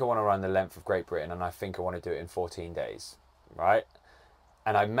I think I want to run the length of Great Britain and I think I want to do it in 14 days, right?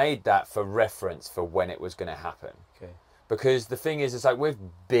 And I made that for reference for when it was going to happen. Okay. Because the thing is, it's like with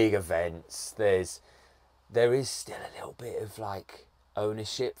big events, there is still a little bit of like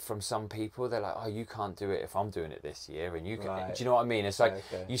ownership from some people. They're like, oh, you can't do it if I'm doing it this year, and you can. Right. Do you know what I mean? It's like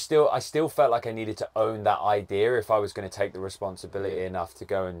I still felt like I needed to own that idea if I was going to take the responsibility enough to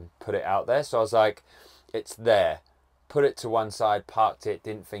go and put it out there. So I was like, it's there. Put it to one side, parked it,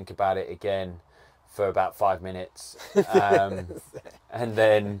 didn't think about it again for about 5 minutes, and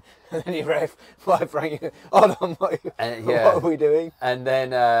then your wife rang you. Hold on, what are we doing? And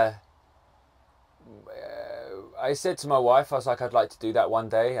then I said to my wife, I was like, I'd like to do that one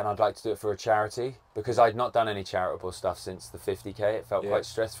day, and I'd like to do it for a charity because I'd not done any charitable stuff since the 50k. It felt quite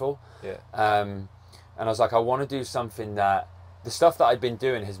stressful. And I was like, I want to do something that the stuff that I'd been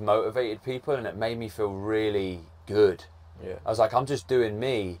doing has motivated people, and it made me feel really good. I was like, I'm just doing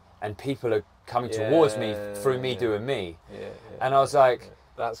me, and people are coming towards me through me doing me. And I was like,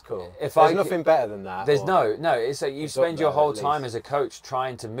 that's cool. There's nothing better than that. There's no. It's like you spend your whole time as a coach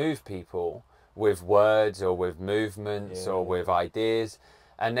trying to move people with words or with movements or with ideas,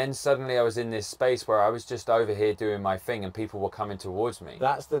 and then suddenly I was in this space where I was just over here doing my thing, and people were coming towards me.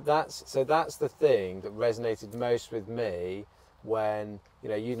 That's the thing that resonated most with me when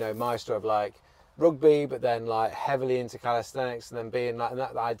you know my story of like rugby, but then like heavily into calisthenics, and then being like, and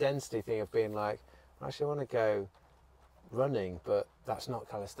that identity thing of being like, actually I want to go running, but that's not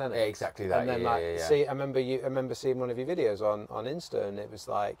calisthenics. Yeah, exactly that. And then see, I remember seeing one of your videos on Insta, and it was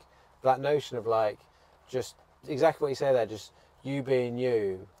like that notion of like just exactly what you say there, just you being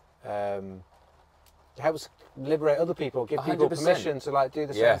you, helps liberate other people, give people 100%. permission to like do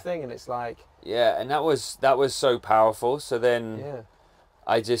the same thing, and it's like and that was so powerful. So then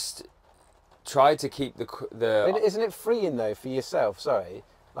I just tried to keep the. But isn't it freeing though for yourself? Sorry,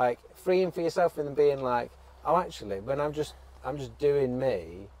 like freeing for yourself and being like, oh, actually, when I'm just doing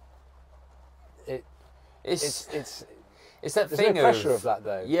me. It's that there's thing no pressure of that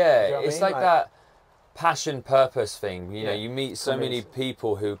though. Yeah, you know it's like that passion purpose thing. You know, you meet so many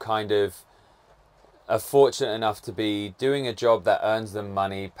people who kind of are fortunate enough to be doing a job that earns them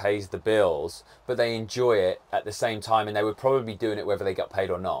money, pays the bills, but they enjoy it at the same time, and they would probably be doing it whether they got paid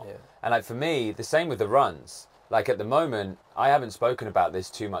or not. Yeah. And like for me, the same with the runs. Like at the moment, I haven't spoken about this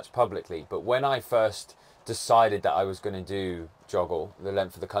too much publicly, but when I first decided that I was going to do Joggle, the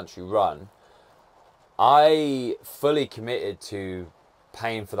length of the country run, I fully committed to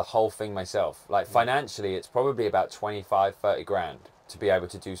paying for the whole thing myself. Like financially, it's probably about 25, 30 grand to be able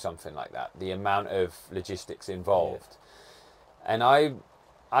to do something like that. The amount of logistics involved. Yeah. And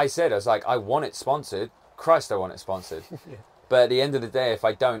I said, I was like, I want it sponsored. Christ, I want it sponsored. Yeah. But at the end of the day, if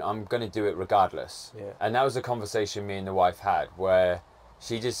I don't, I'm going to do it regardless. Yeah. And that was a conversation me and the wife had where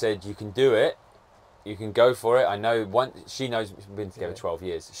she just said, you can do it. You can go for it. I know she knows we've been together 12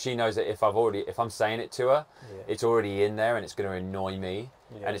 years. She knows that if I'm saying it to her, it's already in there and it's going to annoy me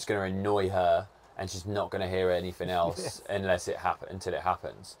and it's going to annoy her and she's not going to hear anything else until it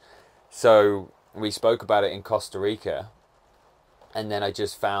happens. So we spoke about it in Costa Rica, and then I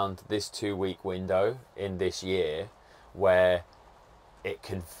just found this 2-week window in this year where it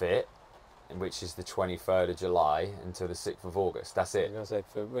can fit, which is the 23rd of July until the 6th of August. That's it. I was going to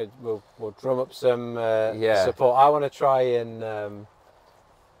say, we'll drum up some support. I want to try and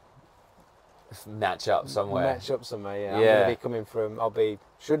match up somewhere. Yeah. I'm going to be coming from.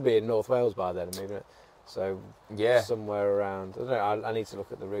 Should be in North Wales by then, maybe. So somewhere around. I don't know. I need to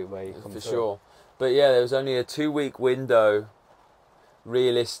look at the route where you come for through. Sure. But yeah, there was only a 2-week window,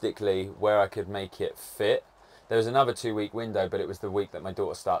 realistically, where I could make it fit. There was another 2-week window, but it was the week that my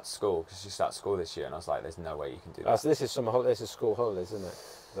daughter starts school, because she starts school this year, and I was like, "There's no way you can do that." So this is this is school holidays, isn't it?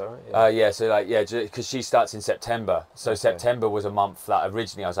 Is that right? Yeah. So because she starts in September. So September was a month that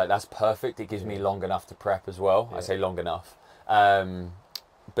originally I was like, "That's perfect. It gives me long enough to prep as well." Yeah. I say long enough,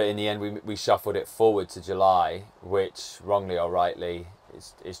 but in the end, we shuffled it forward to July, which wrongly or rightly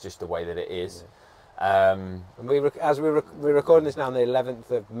is just the way that it is. Yeah. And we're recording this now on the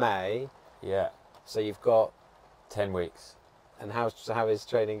 11th of May. Yeah. So you've got 10 weeks. And how is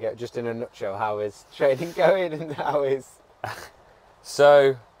training going? Just in a nutshell, how is training going and how is...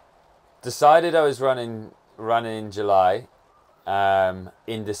 So, decided I was running in July.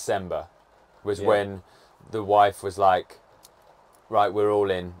 In December was when the wife was like, right, we're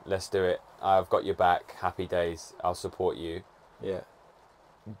all in, let's do it. I've got your back, happy days, I'll support you. Yeah.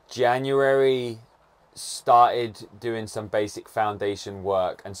 January, started doing some basic foundation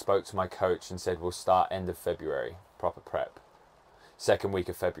work and spoke to my coach and said we'll start end of February, proper prep. Second week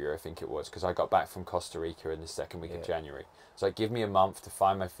of February, I think it was, because I got back from Costa Rica in the second week of January. So like, give me a month to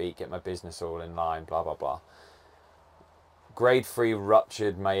find my feet, get my business all in line, blah, blah, blah. Grade 3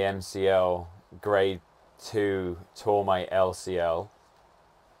 ruptured my MCL, grade 2 tore my LCL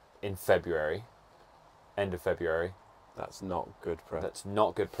in February, end of February. That's not good prep. That's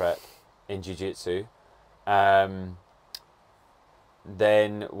not good prep in jiu-jitsu.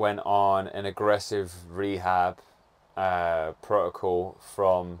 Then went on an aggressive rehab protocol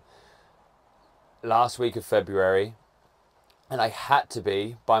from last week of February, and I had to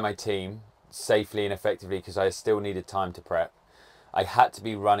be by my team safely and effectively because I still needed time to prep. I had to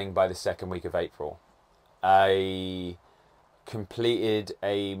be running by the second week of April. I completed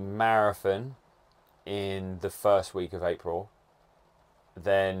a marathon in the first week of April.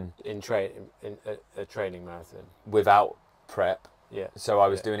 Then a training marathon without prep. Yeah. So I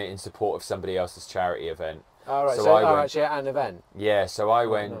was doing it in support of somebody else's charity event. Oh, right. So I went, actually at an event. Yeah. So I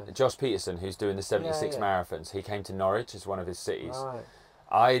went. Nice. Josh Peterson, who's doing the 76 marathons, he came to Norwich as one of his cities. Right.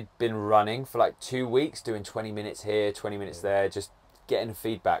 I'd been running for like 2 weeks, doing 20 minutes here, 20 minutes there, just getting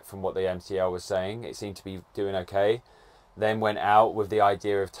feedback from what the MCL was saying. It seemed to be doing okay. Then went out with the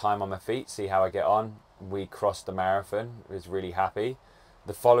idea of time on my feet, see how I get on. We crossed the marathon. I was really happy.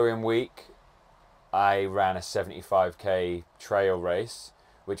 The following week, I ran a 75k trail race,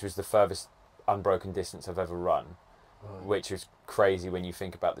 which was the furthest unbroken distance I've ever run, which was crazy when you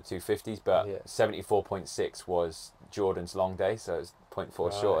think about the 250s, but 74.6 was Jordan's long day, so it was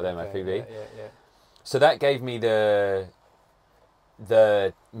 0.4 shorter than my PB. So that gave me the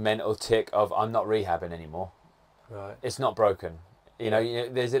mental tick of I'm not rehabbing anymore. Right. It's not broken. You know,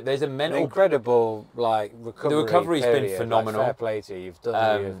 there's a mental... An incredible, recovery. The recovery's been phenomenal. Fair play to you. You've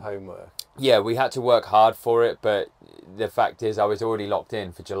done your homework. Yeah, we had to work hard for it, but the fact is I was already locked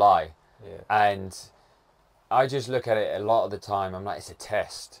in for July. Yeah. And I just look at it a lot of the time, I'm like, it's a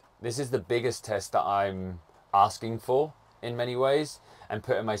test. This is the biggest test that I'm asking for in many ways and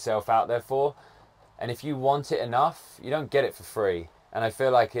putting myself out there for. And if you want it enough, you don't get it for free. And I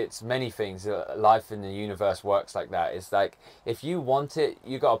feel like it's many things. Life in the universe works like that. It's like, if you want it,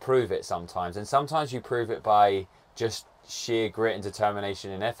 you got to prove it sometimes. And sometimes you prove it by just sheer grit and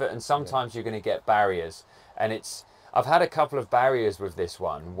determination and effort. And sometimes you're going to get barriers. And I've had a couple of barriers with this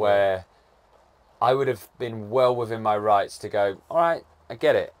one where I would have been well within my rights to go, all right, I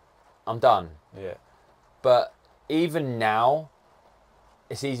get it, I'm done. Yeah. But even now,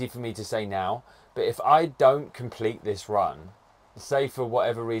 it's easy for me to say now, but if I don't complete this run, say for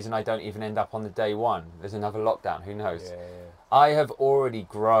whatever reason I don't even end up on the day one, there's another lockdown, who knows? Yeah. I have already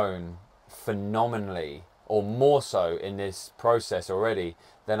grown phenomenally, or more so in this process already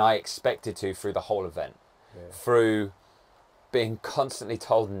than I expected to through the whole event. Through being constantly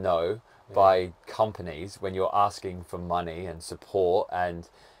told no by companies when you're asking for money and support, and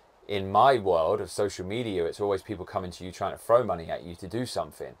in my world of social media, it's always people coming to you trying to throw money at you to do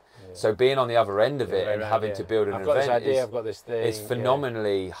something. So being on the other end of it and having to build an I've got event this idea, I've got this thing, is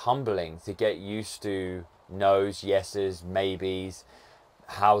phenomenally humbling to get used to no's, yeses, maybes,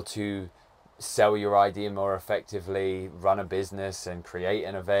 how to sell your idea more effectively, run a business and create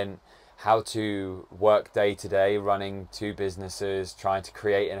an event, how to work day to day running two businesses, trying to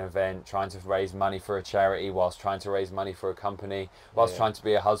create an event, trying to raise money for a charity whilst trying to raise money for a company, whilst trying to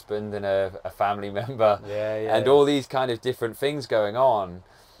be a husband and a family member, and all these kind of different things going on.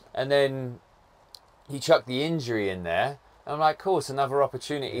 And then you chuck the injury in there, and I'm like, cool, it's another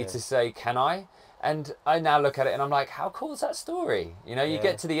opportunity to say, can I? And I now look at it and I'm like, how cool is that story? You know, you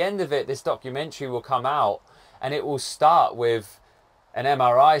get to the end of it, this documentary will come out and it will start with an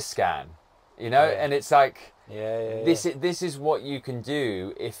MRI scan, you know, and it's like, this is what you can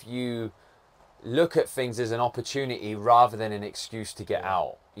do if you look at things as an opportunity rather than an excuse to get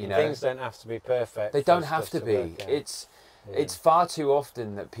out. You know, things don't have to be perfect. They don't have to be. It's far too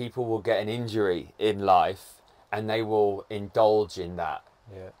often that people will get an injury in life and they will indulge in that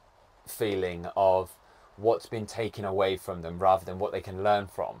feeling of what's been taken away from them rather than what they can learn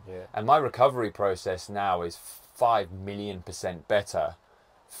from. And my recovery process now is 5,000,000% better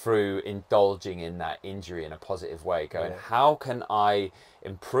through indulging in that injury in a positive way, going, how can I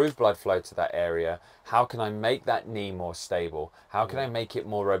improve blood flow to that area? How can I make that knee more stable? How can I make it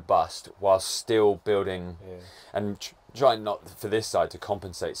more robust while still building and trying not for this side to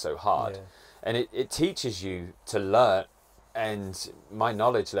compensate so hard? And it teaches you to learn, and my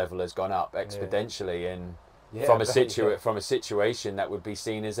knowledge level has gone up exponentially in from a situation that would be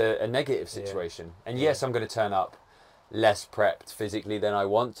seen as a negative situation. And yes, I'm going to turn up less prepped physically than I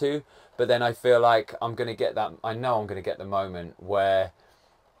want to, but then I feel like I'm going to get that, I know I'm going to get the moment where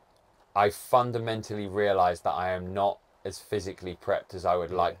I fundamentally realize that I am not as physically prepped as I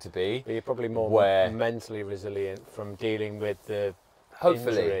would like to be. But you're probably more mentally resilient from dealing with the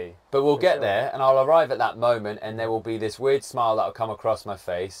injury. But we'll get there, and I'll arrive at that moment, and there will be this weird smile that will come across my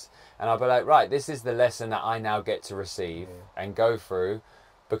face, and I'll be like, right, this is the lesson that I now get to receive and go through,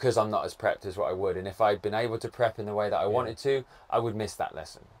 because I'm not as prepped as what I would. And if I'd been able to prep in the way that I wanted to, I would miss that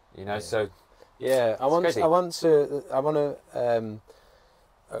lesson. You know, so I want to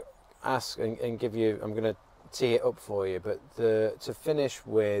ask and give you. I'm going to tee it up for you, but to finish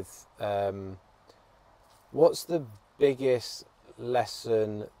with, what's the biggest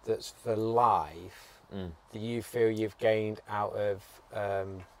lesson that's for life that you feel you've gained out of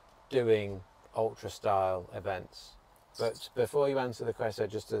doing ultra style events? But before you answer the question,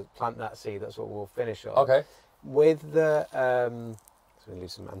 just to plant that seed, that's what we'll finish on. Okay. With the, it's going to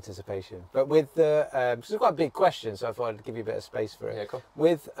lose some anticipation, but with the, because it's quite a big question, so I thought I'd give you a bit of space for it. Yeah, cool.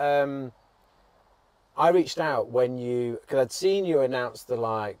 With, I reached out when because I'd seen you announce the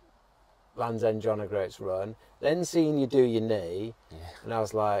Land's End John O'Groats run, then seen you do your knee, and I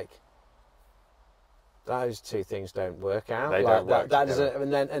was like, those two things don't work out. They don't work. That doesn't,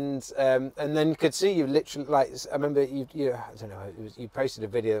 and then could see you literally, like, I remember you I don't know, you posted a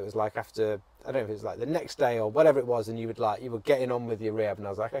video that was like after, I don't know if it was like the next day or whatever it was, and you were getting on with your rehab, and I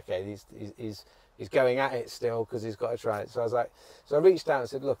was like, okay, he's going at it still because he's got to try it. So I was like, so I reached out and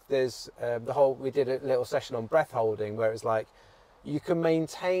said, look, there's we did a little session on breath holding where it's like you can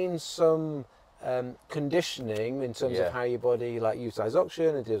maintain some conditioning in terms of how your body utilizes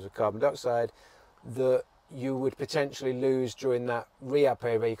oxygen and deals with carbon dioxide, that you would potentially lose during that rehab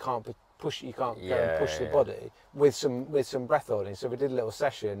period where you can't go and push the body with some breath holding. So we did a little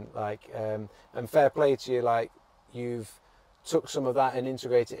session, and fair play to you, you've took some of that and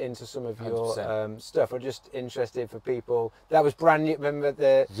integrated it into some of your stuff. I'm just interested for people that was brand new. Remember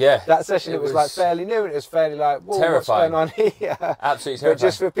that session? It was like fairly new, and it was fairly like, whoa, terrifying. What's going on here? Absolutely terrifying. But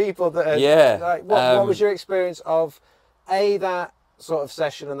just for people that are, what was your experience of that sort of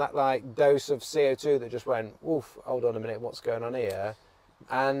session and that dose of CO2 that just went, woof, hold on a minute, what's going on here?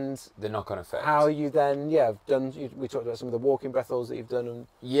 And the knock-on effect. How you then, have done, we talked about some of the walking breath holds that you've done.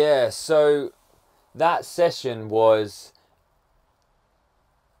 So that session was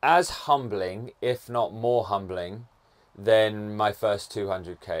as humbling, if not more humbling, than my first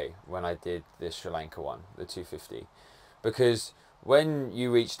 200k when I did the Sri Lanka one, the 250. Because when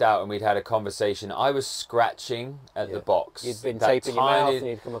you reached out and we'd had a conversation, I was scratching at the box. You'd been taping your mouth and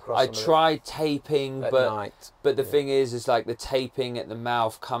you'd come across I tried taping, at but night. But the thing is like the taping at the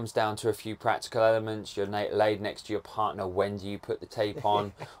mouth comes down to a few practical elements. You're laid next to your partner. When do you put the tape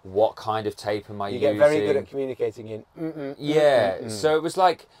on? What kind of tape am I using? You get very good at communicating in So it was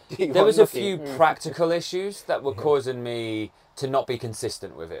like, there was a few practical issues that were causing me to not be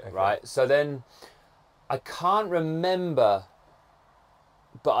consistent with it, right? So then, I can't remember,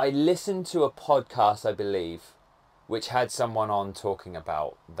 but I listened to a podcast, I believe, which had someone on talking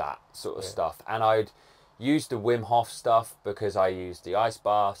about that sort of stuff. And I'd used the Wim Hof stuff because I used the ice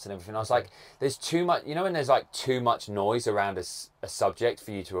baths and everything. I was like, there's too much, you know, when there's like too much noise around a subject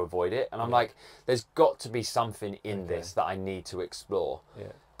for you to avoid it. And I'm like, there's got to be something in this that I need to explore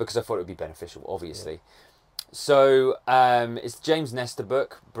because I thought it would be beneficial, obviously. So it's James Nestor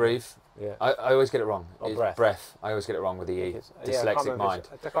book, Breathe. Yeah. I always get it wrong. Or It's breath. I always get it wrong with the E. Dyslexic mind.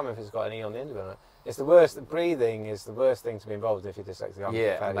 I can't remember if it's got an E on the end of it. It's the worst. Breathing is the worst thing to be involved in if you're dyslexic.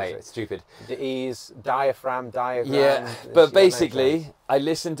 Yeah, mate, it's stupid. The E's, diaphragm. Yeah, but basically, I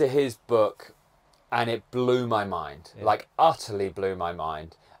listened to his book, and it blew my mind. Like utterly blew my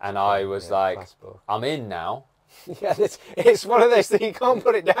mind, and I was like, I'm in now. Yeah, it's one of those things, you can't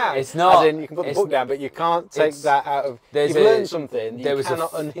put it down. It's not. As in, you can put the book down, but you can't take that out of... You've learned something, you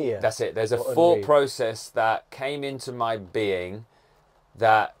cannot unhear. That's it. There's a thought process that came into my being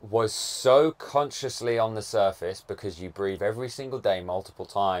that was so consciously on the surface, because you breathe every single day multiple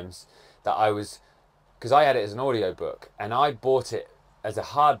times, that I was... Because I had it as an audio book, and I bought it as a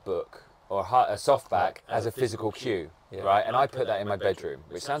hard book, or a softback, as a physical cue, right? And I put that in my bedroom,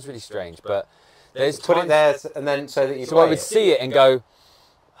 which sounds really strange, but... Put it there, and then so that you. So I would see it and go,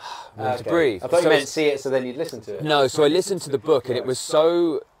 to breathe. I thought you meant see it, so then you'd listen to it. No, so I listened to the book, and it was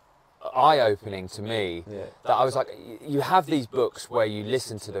so eye-opening to me that I was like, you have these books where you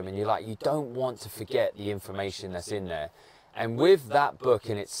listen to them, and you're like, you don't want to forget the information that's in there. And with that book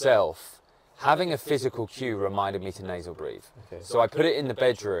in itself, having a physical cue reminded me to nasal breathe. So I put it in the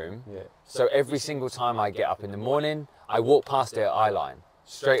bedroom. So every single time I get up in the morning, I walk past it at eye line.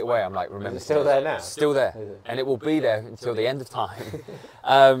 Straight away, I'm like, remember. Is it still there now? Still there. And it will be there until the end of time.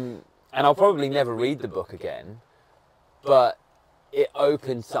 And I'll probably never read the book again. But it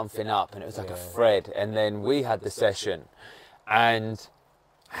opened something up, and it was like a thread. And then we had the session. And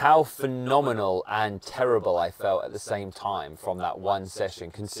how phenomenal and terrible I felt at the same time from that one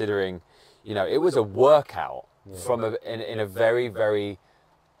session, considering, you know, it was a workout from in a very, very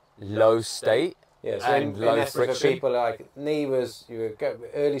low state. Yeah, so in essence, for people like knee was, you were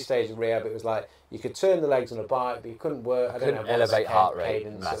early stage of rehab. It was like you could turn the legs on a bike, but you couldn't work. I don't know, elevate heart rate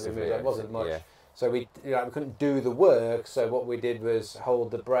massively. It wasn't much. So we couldn't do the work. So what we did was hold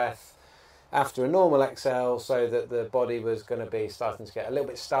the breath after a normal exhale, so that the body was going to be starting to get a little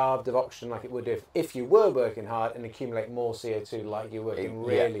bit starved of oxygen, like it would do if you were working hard, and accumulate more CO2, like you're working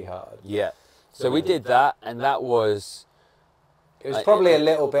really hard. Yeah. So we did that, and that was. It was probably a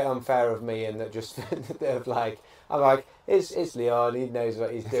little bit unfair of me, in that just of like, I'm like, it's Leon, he knows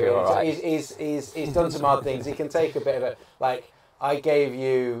what he's doing. Right. He's done some hard things. He can take a bit of a, like, I gave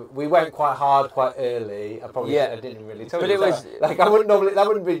you, we went quite hard quite early. I didn't really tell you. But it was like, I wouldn't normally, that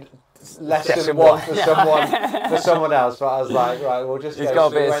wouldn't be less than one for someone else. But I was like, right, we'll just. He's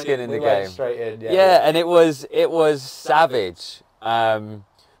got a bit of skin in the game. Straight in, and it was savage.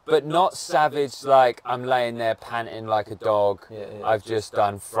 But not savage like I'm laying there panting like a dog. I've just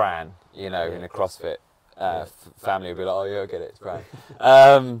done Fran, you know, in a CrossFit. Family would be like, oh yeah, I get it, it's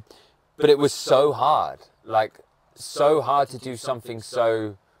Fran. But it was so hard, like so hard to do something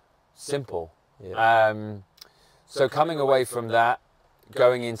so simple. So coming away from that,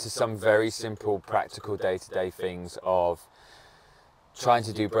 going into some very simple, practical day-to-day things of trying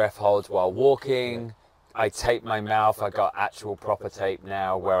to do breath holds while walking. I tape my mouth. I got actual proper tape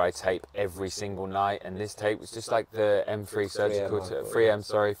now, where I tape every single night. And this tape was just like the M3 surgical,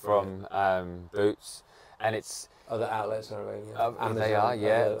 3M, from Boots, and it's other outlets are available. They are,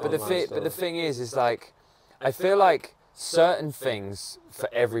 But the thing is like, I feel like certain things for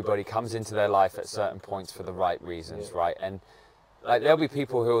everybody comes into their life at certain points for the right reasons, right? And like there'll be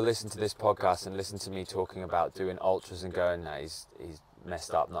people who will listen to this podcast and listen to me talking about doing ultras and going, no, he's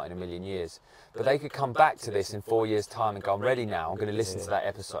messed up, not in a million years. But they could come back to this in 4 years' time and go, I'm ready now, I'm going to listen to that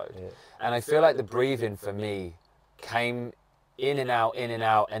episode. And I feel like the breathing for me came in and out,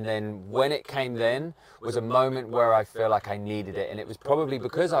 and then when it came then was a moment where I feel like I needed it, and it was probably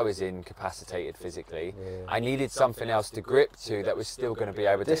because I was incapacitated physically. I needed something else to grip to that was still going to be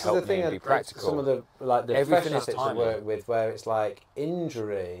able to help me and be practical. Some of the Everything professional is things I work with, where it's like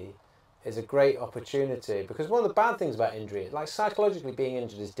injury is a great opportunity, because one of the bad things about injury, like psychologically being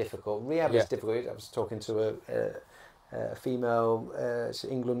injured is difficult, rehab is difficult. I was talking to a female,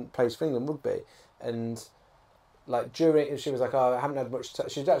 England plays for England rugby, and like during, she was like, oh, I haven't had much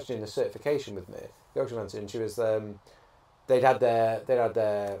she was actually doing a certification with me, and she was they'd had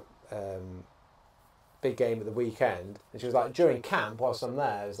their big game at the weekend, and she was like, during camp whilst I'm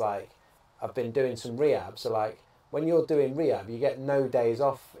there, it was like, I've been doing some rehab, so like when you're doing rehab you get no days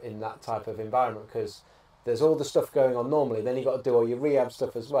off in that type of environment, because there's all the stuff going on normally, then you've got to do all your rehab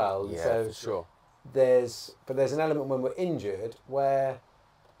stuff as well. Yeah, so for sure. There's an element when we're injured where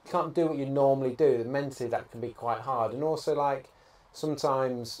you can't do what you normally do. Mentally that can be quite hard, and also like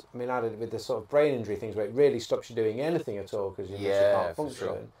sometimes, I mean, I did with the sort of brain injury things where it really stops you doing anything at all because you can't function.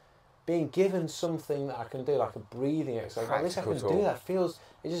 Sure. Being given something that I can do, like a breathing exercise, at least I can do that.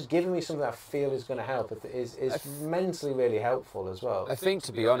 It's just giving me something that I feel is going to help. Is mentally really helpful as well. I think,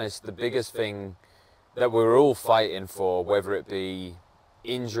 to be honest, the biggest thing that we're all fighting for, whether it be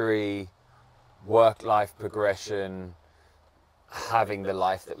injury, work-life progression, having the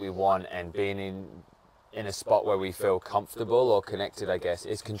life that we want, and being in a spot where we feel comfortable or connected, I guess,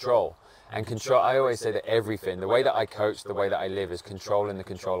 is control. And control, I always say that everything, the way that I coach, the way that I live, is controlling the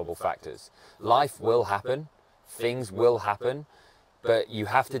controllable factors. Life will happen, things will happen, but you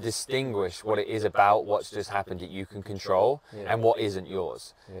have to distinguish what it is about what's just happened that you can control and what isn't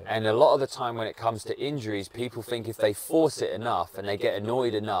yours. And a lot of the time when it comes to injuries, people think if they force it enough and they get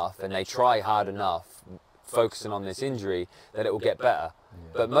annoyed enough and they try hard enough focusing on this injury, that it will get better.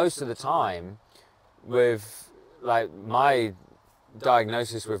 But most of the time, with like my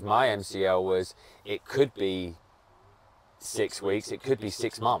diagnosis with my MCL was, it could be 6 weeks, it could be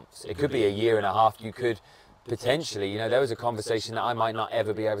 6 months, it could be a year and a half. You could potentially, there was a conversation that I might not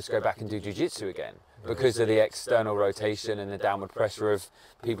ever be able to go back and do jiu-jitsu again because of the external rotation and the downward pressure of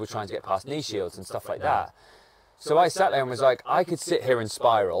people trying to get past knee shields and stuff like that. So I sat there and was like, I could sit here and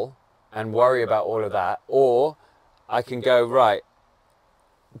spiral and worry about all of that, or I can go, right,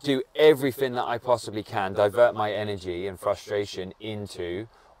 do everything that I possibly can, divert my energy and frustration into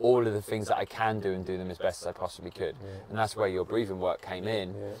all of the things that I can do and do them as best as I possibly could. And that's where your breathing work came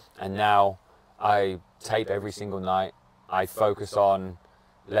in. And now I tape every single night. I focus on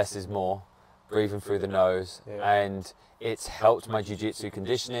less is more, breathing through the nose, and it's helped my jiu-jitsu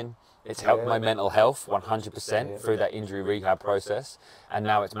conditioning. It's helped my mental health 100% through that injury rehab process, and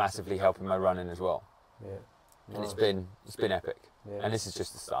now it's massively helping my running as well. And it's been epic. And this is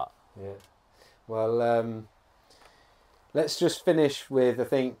just the start. Well, let's just finish with, I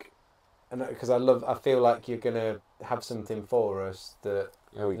think, because I feel like you're gonna have something for us that.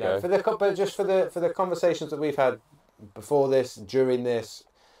 Here we go. For the conversations that we've had before this, during this,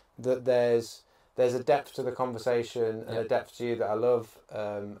 that there's a depth to the conversation and a depth to you that I love,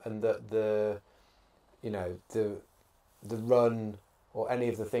 and that the run or any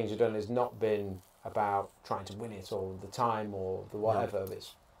of the things you've done has not been about trying to win it all the time or the whatever. No.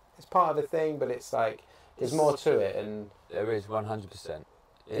 It's part of the thing, but it's like there's more to it, and there is 100%.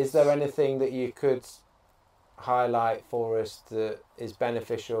 Is there anything that you could highlight for us that is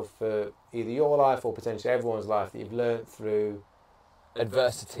beneficial for either your life or potentially everyone's life that you've learnt through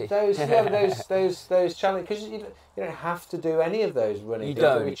adversity? Those challenges, because you don't have to do any of those running things,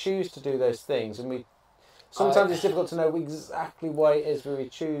 but we choose to do those things, and sometimes it's difficult to know exactly why it is we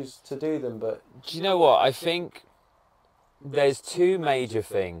choose to do them. But do you know what? I think there's two major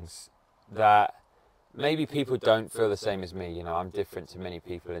things that maybe people don't feel the same as me. I'm different to many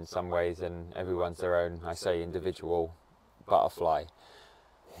people in some ways, and everyone's their own, I say, individual butterfly.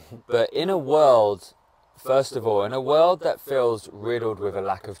 But in a world, first of all, in a world that feels riddled with a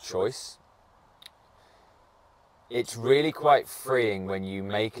lack of choice, it's really quite freeing when you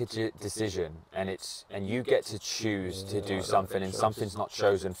make a decision and you get to choose to do something, and something's not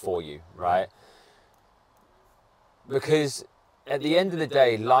chosen for you, right? Because at the end of the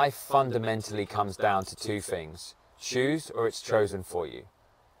day, life fundamentally comes down to two things: choose or it's chosen for you.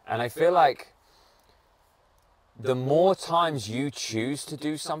 And I feel like the more times you choose to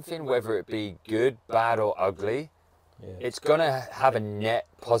do something, whether it be good, bad or ugly, it's going to have a net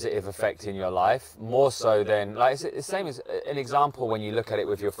positive effect in your life, more so than, like, it's the same as an example when you look at it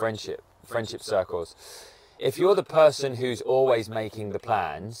with your friendship circles. If you're the person who's always making the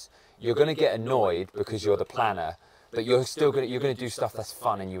plans, you're going to get annoyed because you're the planner. but you're gonna do stuff that's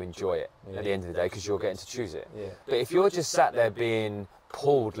fun and you enjoy it at the end of the day because you're getting to choose it. Yeah. But if you're just sat there being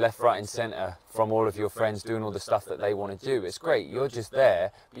pulled left, right, and centre from all of your friends doing all the stuff that they want to do, it's great. You're just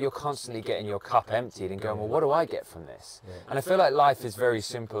there, but you're constantly getting your cup emptied and going, well, what do I get from this? Yeah. And I feel like life is very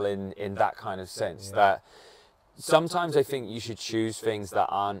simple in that kind of sense. That sometimes I think you should choose things that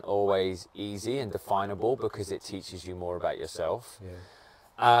aren't always easy and definable because it teaches you more about yourself. Yeah.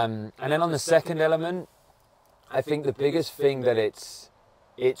 And then on the second element, I think the biggest thing that it's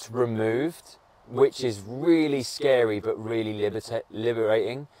removed, which is really scary but really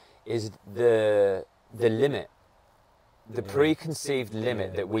liberating, is the limit. The preconceived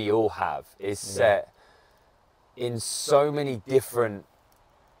limit that we all have is set in so many different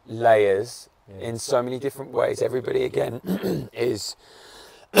layers, in so many different ways. Everybody, again, is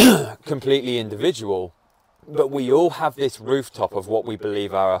completely individual, but we all have this rooftop of what we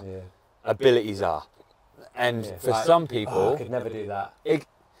believe our abilities are. And for some people, I could never do that.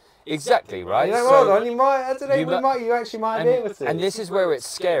 Exactly, right? You know, hold on, you might. I don't know. You actually might be able to. And this is where it's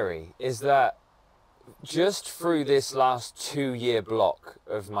scary: is that just through this last 2-year block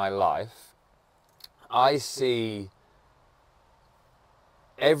of my life, I see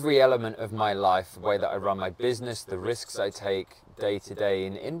every element of my life, the way that I run my business, the risks I take day to day,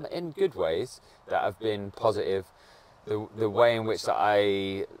 in good ways that have been positive, the way in which that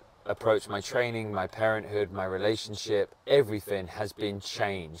I approach my training, my parenthood, my relationship, everything has been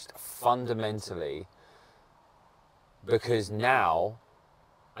changed fundamentally, because now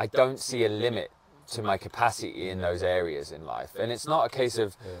I don't see a limit to my capacity in those areas in life. And it's not a case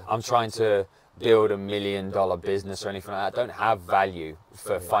of I'm trying to build $1 million business or anything like that. I don't have value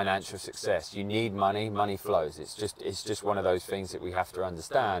for financial success. You need money, money flows. It's just one of those things that we have to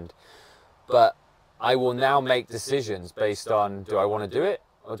understand. But I will now make decisions based on, do I want to do it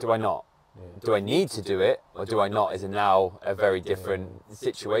or do I not? Do I need to do it or do I not? Is now a very different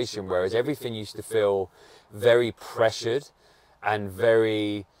situation, whereas everything used to feel very pressured and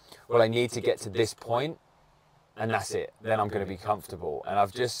very, well, I need to get to this point and that's it, then I'm going to be comfortable. And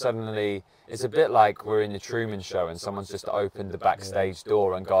I've just suddenly, it's a bit like we're in the Truman Show and someone's just opened the backstage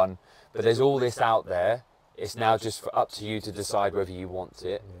door and gone, but there's all this out there. It's now just up to you to decide whether you want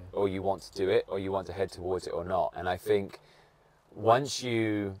it or you want to do it or you want to head towards it or not. And I think once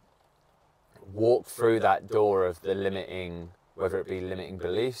you walk through that door of the limiting, whether it be limiting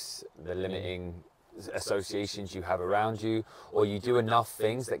beliefs, the limiting associations you have around you, or you do enough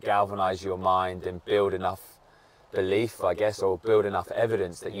things that galvanize your mind and build enough belief, I guess, or build enough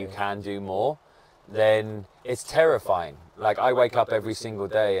evidence that you can do more, then it's terrifying. Like, I wake up every single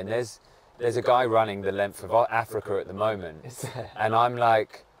day and there's a guy running the length of Africa at the moment, and I'm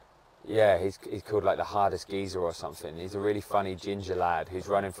like, yeah, he's called like the hardest geezer or something. He's a really funny ginger lad who's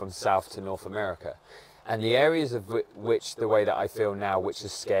running from South to North America. And the areas of which, the way that I feel now, which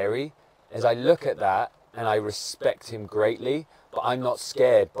is scary, is I look at that and I respect him greatly, but I'm not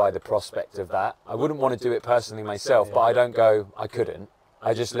scared by the prospect of that. I wouldn't want to do it personally myself, but I don't go, I couldn't.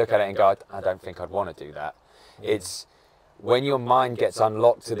 I just look at it and go, I don't think I'd want to do that. It's when your mind gets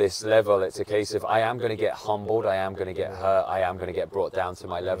unlocked to this level, it's a case of, I am going to get humbled, I am going to get hurt, I am going to get brought down to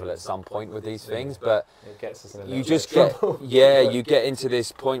my level at some point with these things, but it gets us in you just get, you get into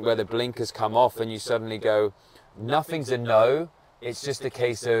this point where the blinkers come off and you suddenly go, nothing's a no, it's just a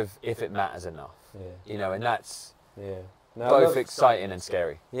case of if it matters enough, you know, and that's both exciting and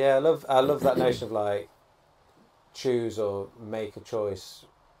scary. Yeah, I love that notion of like, choose or make a choice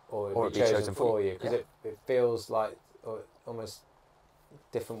or be chosen for you, because it feels like almost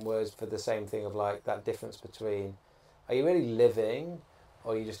different words for the same thing, of like that difference between, are you really living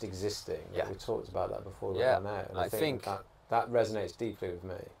or are you just existing? We talked about that before we ran out, and I think that resonates deeply with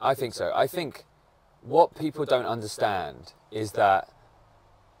me. I think so. I think what people don't understand is that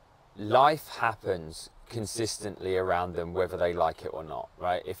life happens consistently around them whether they like it or not,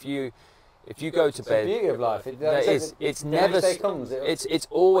 right? If you go to bed, the beauty of life. It's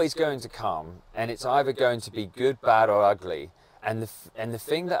always going to come, and it's either going to be good, bad, or ugly. And the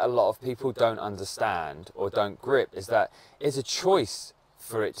thing that a lot of people don't understand or don't grip is that it's a choice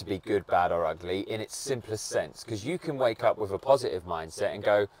for it to be good, bad, or ugly in its simplest sense. Because you can wake up with a positive mindset and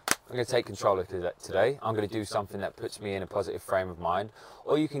go, I'm going to take control of today. I'm going to do something that puts me in a positive frame of mind.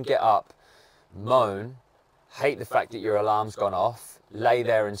 Or you can get up, moan, hate the fact that your alarm's gone off, lay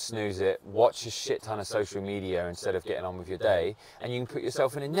there and snooze it, watch a shit ton of social media instead of getting on with your day, and you can put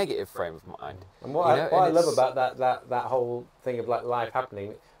yourself in a negative frame of mind. And what I love about that whole thing of like life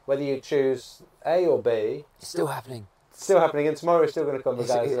happening, whether you choose A or B, it's still happening. Still happening, and tomorrow is still going to come.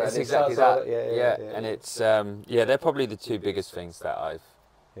 It's exactly that. And it's they're probably the two biggest things that I've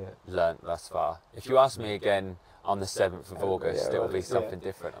learnt thus far. If you ask me again, on the 7th of August. Yeah, It'll be something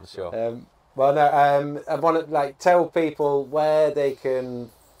different, I'm sure. Well, no, I want to tell people where they can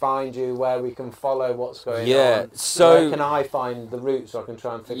find you, where we can follow what's going on. So where can I find the route so I can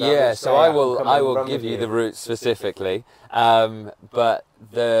try and figure out? Yeah, so I will give you the route specifically. But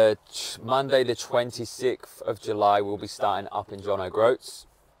the Monday, the 26th of July, we'll be starting up in John O'Groats,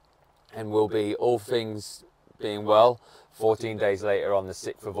 and we'll be, all things being well, 14 days later on the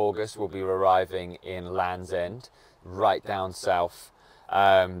 6th of August, we'll be arriving in Land's End, right down south.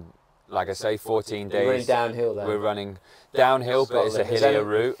 Like I say, 14 days. We're running downhill then. We're running downhill, but it's a hillier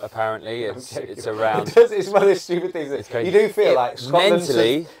route, apparently. It's around... It's one of those stupid things that you do feel like Scotland,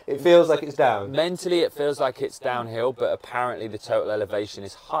 mentally, it feels like it's down. Mentally, it feels like it's downhill, but apparently the total elevation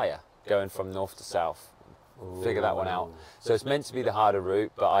is higher going from north to south. Figure that one out. So it's meant to be the harder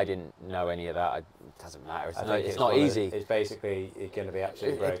route, but I didn't know any of that. It doesn't matter. It's not easy. It's basically going to be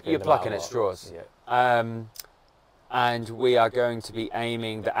absolutely broken. You're plucking at straws. Yeah. And we are going to be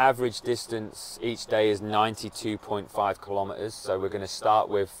aiming, the average distance each day is 92.5 kilometers. So we're going to start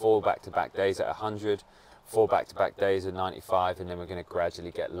with 4 back-to-back days at 100, 4 back-to-back days at 95, and then we're going to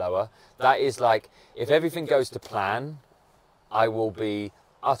gradually get lower. That is like, if everything goes to plan, I will be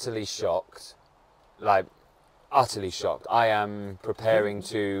utterly shocked. Like, utterly shocked. I am preparing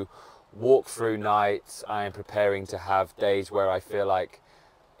to walk through nights. I am preparing to have days where I feel like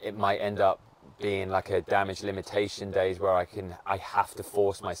it might end up being like a damage limitation days where I have to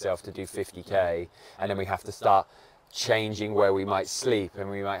force myself to do 50k, and then we have to start changing where we might sleep, and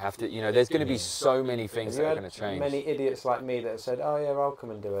we might have to, there's going to be so many things that are going to change. Many idiots like me that have said, oh yeah, I'll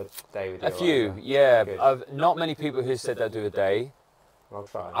come and do a day with you. A few, yeah. Not many people who said they'll do a day. I'll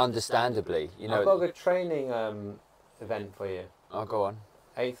try. Understandably, I've got a good training event for you. Oh, go on.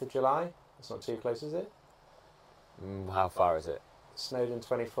 8th of July. It's not too close, is it? How far is it? Snowdon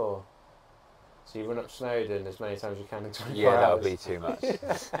 24. So you run up Snowdon as many times as you can in 24 hours. Yeah, that would be too much.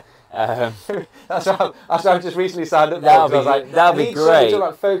 That's how I've just recently signed up. That'll be great.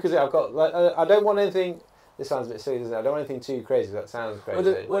 To focus it. I've got. I don't want anything. This sounds a bit silly, doesn't it? I don't want anything too crazy. That sounds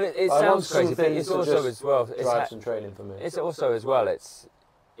crazy. Well, it sounds crazy, but it's also as well. Drive some training for me. It's also as well.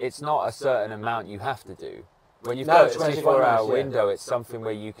 It's not a certain amount you have to do. When you've got a 24-hour window, it's something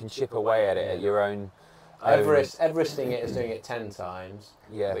where you can chip away at it at your own. Everesting it is doing it 10 times.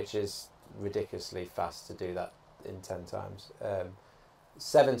 Yeah. Which is ridiculously fast to do that in 10 times.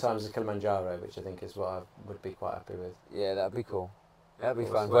 7 times the Kilimanjaro, which I think is what I would be quite happy with. Yeah, that'd be cool. That'd be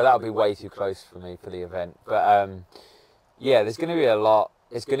fun. Well, that'll be way too close for me for the event. But yeah, there's going to be a lot.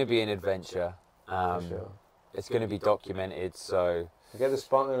 It's going to be an adventure. For sure. It's going to be documented, so... Get the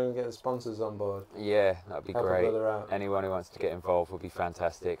sponsors on board. Yeah, that'd be great. Help a brother out. Anyone who wants to get involved will be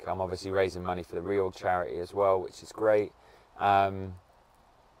fantastic. I'm obviously raising money for the Reorg charity as well, which is great. And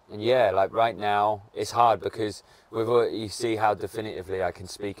yeah, like right now, it's hard because you see how definitively I can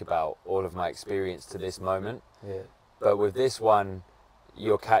speak about all of my experience to this moment. Yeah. But with this one,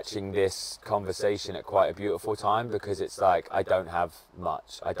 you're catching this conversation at quite a beautiful time because it's like, I don't have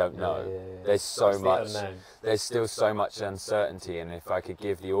much. I don't know. Yeah. There's so much. There's still so much uncertainty. And if I could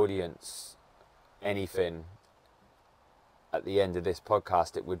give the audience anything at the end of this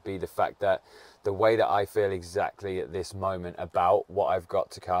podcast, it would be the fact that the way that I feel exactly at this moment about what I've got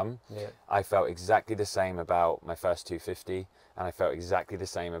to come, I felt exactly the same about my first 250, and I felt exactly the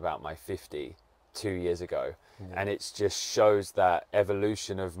same about my 50 2 years ago. And it just shows that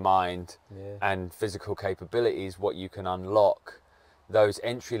evolution of mind and physical capabilities, what you can unlock, those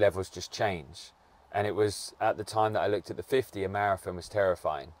entry levels just change. And it was at the time that I looked at the 50, a marathon was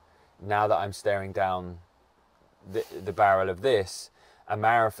terrifying. Now that I'm staring down the barrel of this, a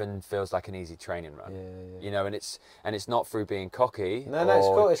marathon feels like an easy training run. And it's not through being cocky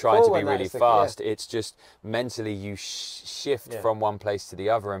or trying to be really fast. It's just mentally you shift from one place to the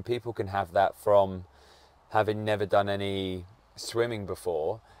other, and people can have that from having never done any swimming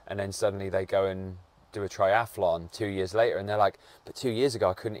before, and then suddenly they go and do a triathlon 2 years later, and they're like, but 2 years ago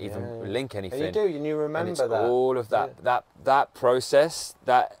I couldn't even link anything. And you remember that. All of that process,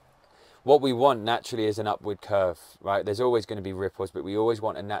 that what we want naturally is an upward curve, right? There's always going to be ripples, but we always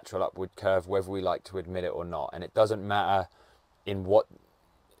want a natural upward curve, whether we like to admit it or not. And it doesn't matter in what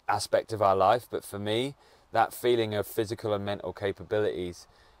aspect of our life, but for me, that feeling of physical and mental capabilities,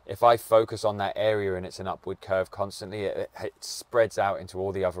 if I focus on that area and it's an upward curve constantly, it spreads out into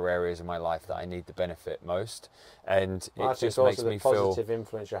all the other areas of my life that I need to benefit most. And it just makes me feel... the positive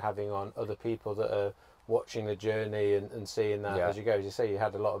influence you're having on other people that are watching the journey and seeing that as you go. As you say, you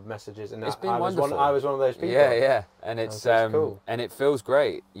had a lot of messages, and it's been wonderful. I was one of those people. Yeah, and it's cool. And it feels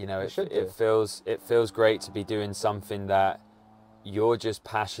great. It feels great to be doing something that you're just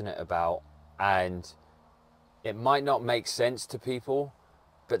passionate about, and it might not make sense to people,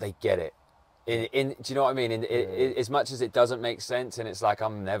 but they get it. Do you know what I mean? As much as it doesn't make sense, and it's like,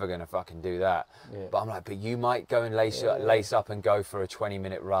 I'm never going to fucking do that. Yeah. But I'm like, but you might go and lace up and go for a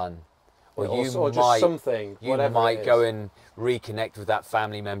 20-minute run. Or just something. You might go and reconnect with that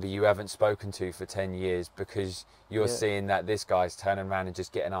family member you haven't spoken to for 10 years because you're seeing that this guy's turning around and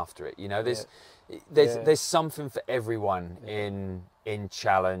just getting after it. You know, there's something for everyone in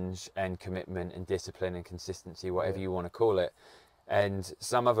challenge and commitment and discipline and consistency, whatever you want to call it. And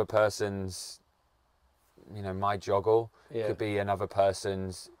some other person's, you know, my joggle could be another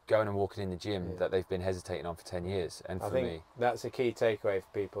person's going and walking in the gym that they've been hesitating on for 10 years. And I think that's a key takeaway for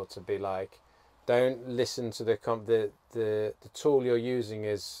people, to be like, don't listen to the tool you're using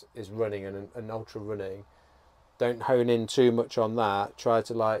is running and ultra running. Don't hone in too much on that. Try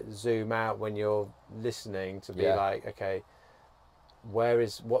to like zoom out when you're listening to be like, okay,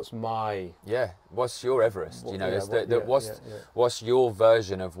 what's your Everest? You know, what's your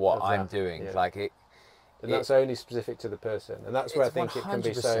version of what I'm doing? Like it. And that's only specific to the person, and that's where I think 100%. It can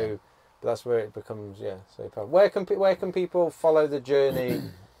be so. That's where it becomes so powerful. Where can people follow the journey?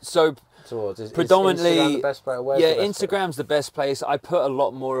 So towards predominantly, is Instagram the best place? Instagram's the best place. I put a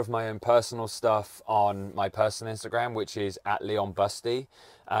lot more of my own personal stuff on my personal Instagram, which is @LeonBusty.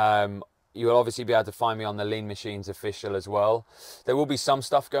 You'll obviously be able to find me on the Lean Machines official as well. There will be some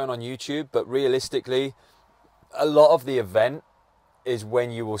stuff going on YouTube, but realistically, a lot of the event is when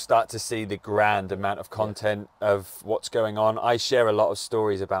you will start to see the grand amount of content of what's going on. I share a lot of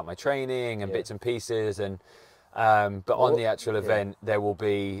stories about my training and bits and pieces, and but on the actual event there will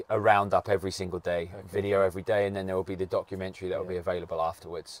be a roundup every single day, video every day, and then there will be the documentary that will be available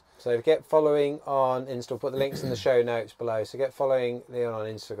afterwards. So get following on Insta. We'll put the links in the show notes below. So get following Leon on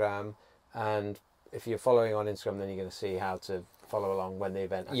Instagram, and if you're following on Instagram, then you're going to see how to follow along when the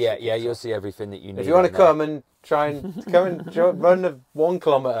event you'll see everything that you need. If you want to come and try and run a 1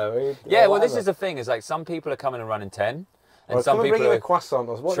 kilometre, well, this is the thing, is like some people are coming and running 10, and some people bring you a croissant.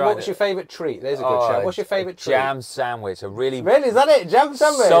 What's your favourite treat? There's a good shout. What's your favourite treat? Jam sandwich. Really, is that it? Jam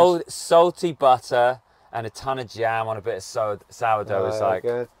sandwich. Salty butter and a ton of jam on a bit of sourdough is like.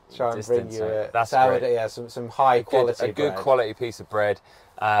 Try and bring you a sourdough, some high quality a good quality piece of bread.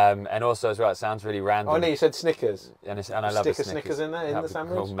 And also as well, it sounds really random. Oh no, you said Snickers. And I love a Snickers in there, in the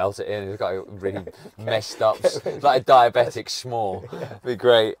sandwich? We'll melt it in. It's got a really messed up, like a diabetic s'more. It'd be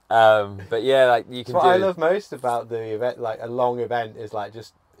great. But yeah, like you can what I love most about the event, like a long event, is like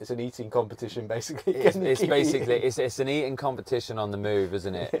just, it's an eating competition basically. It's basically, it's an eating competition on the move,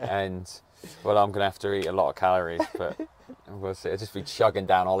 isn't it? And well, I'm going to have to eat a lot of calories, but we'll see. I'll just be chugging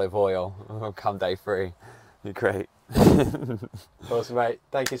down olive oil come day 3. You're great. Awesome, mate.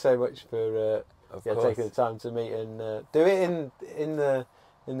 Thank you so much for taking the time to meet and do it in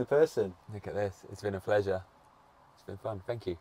the person. Look at this. It's been a pleasure. It's been fun. Thank you.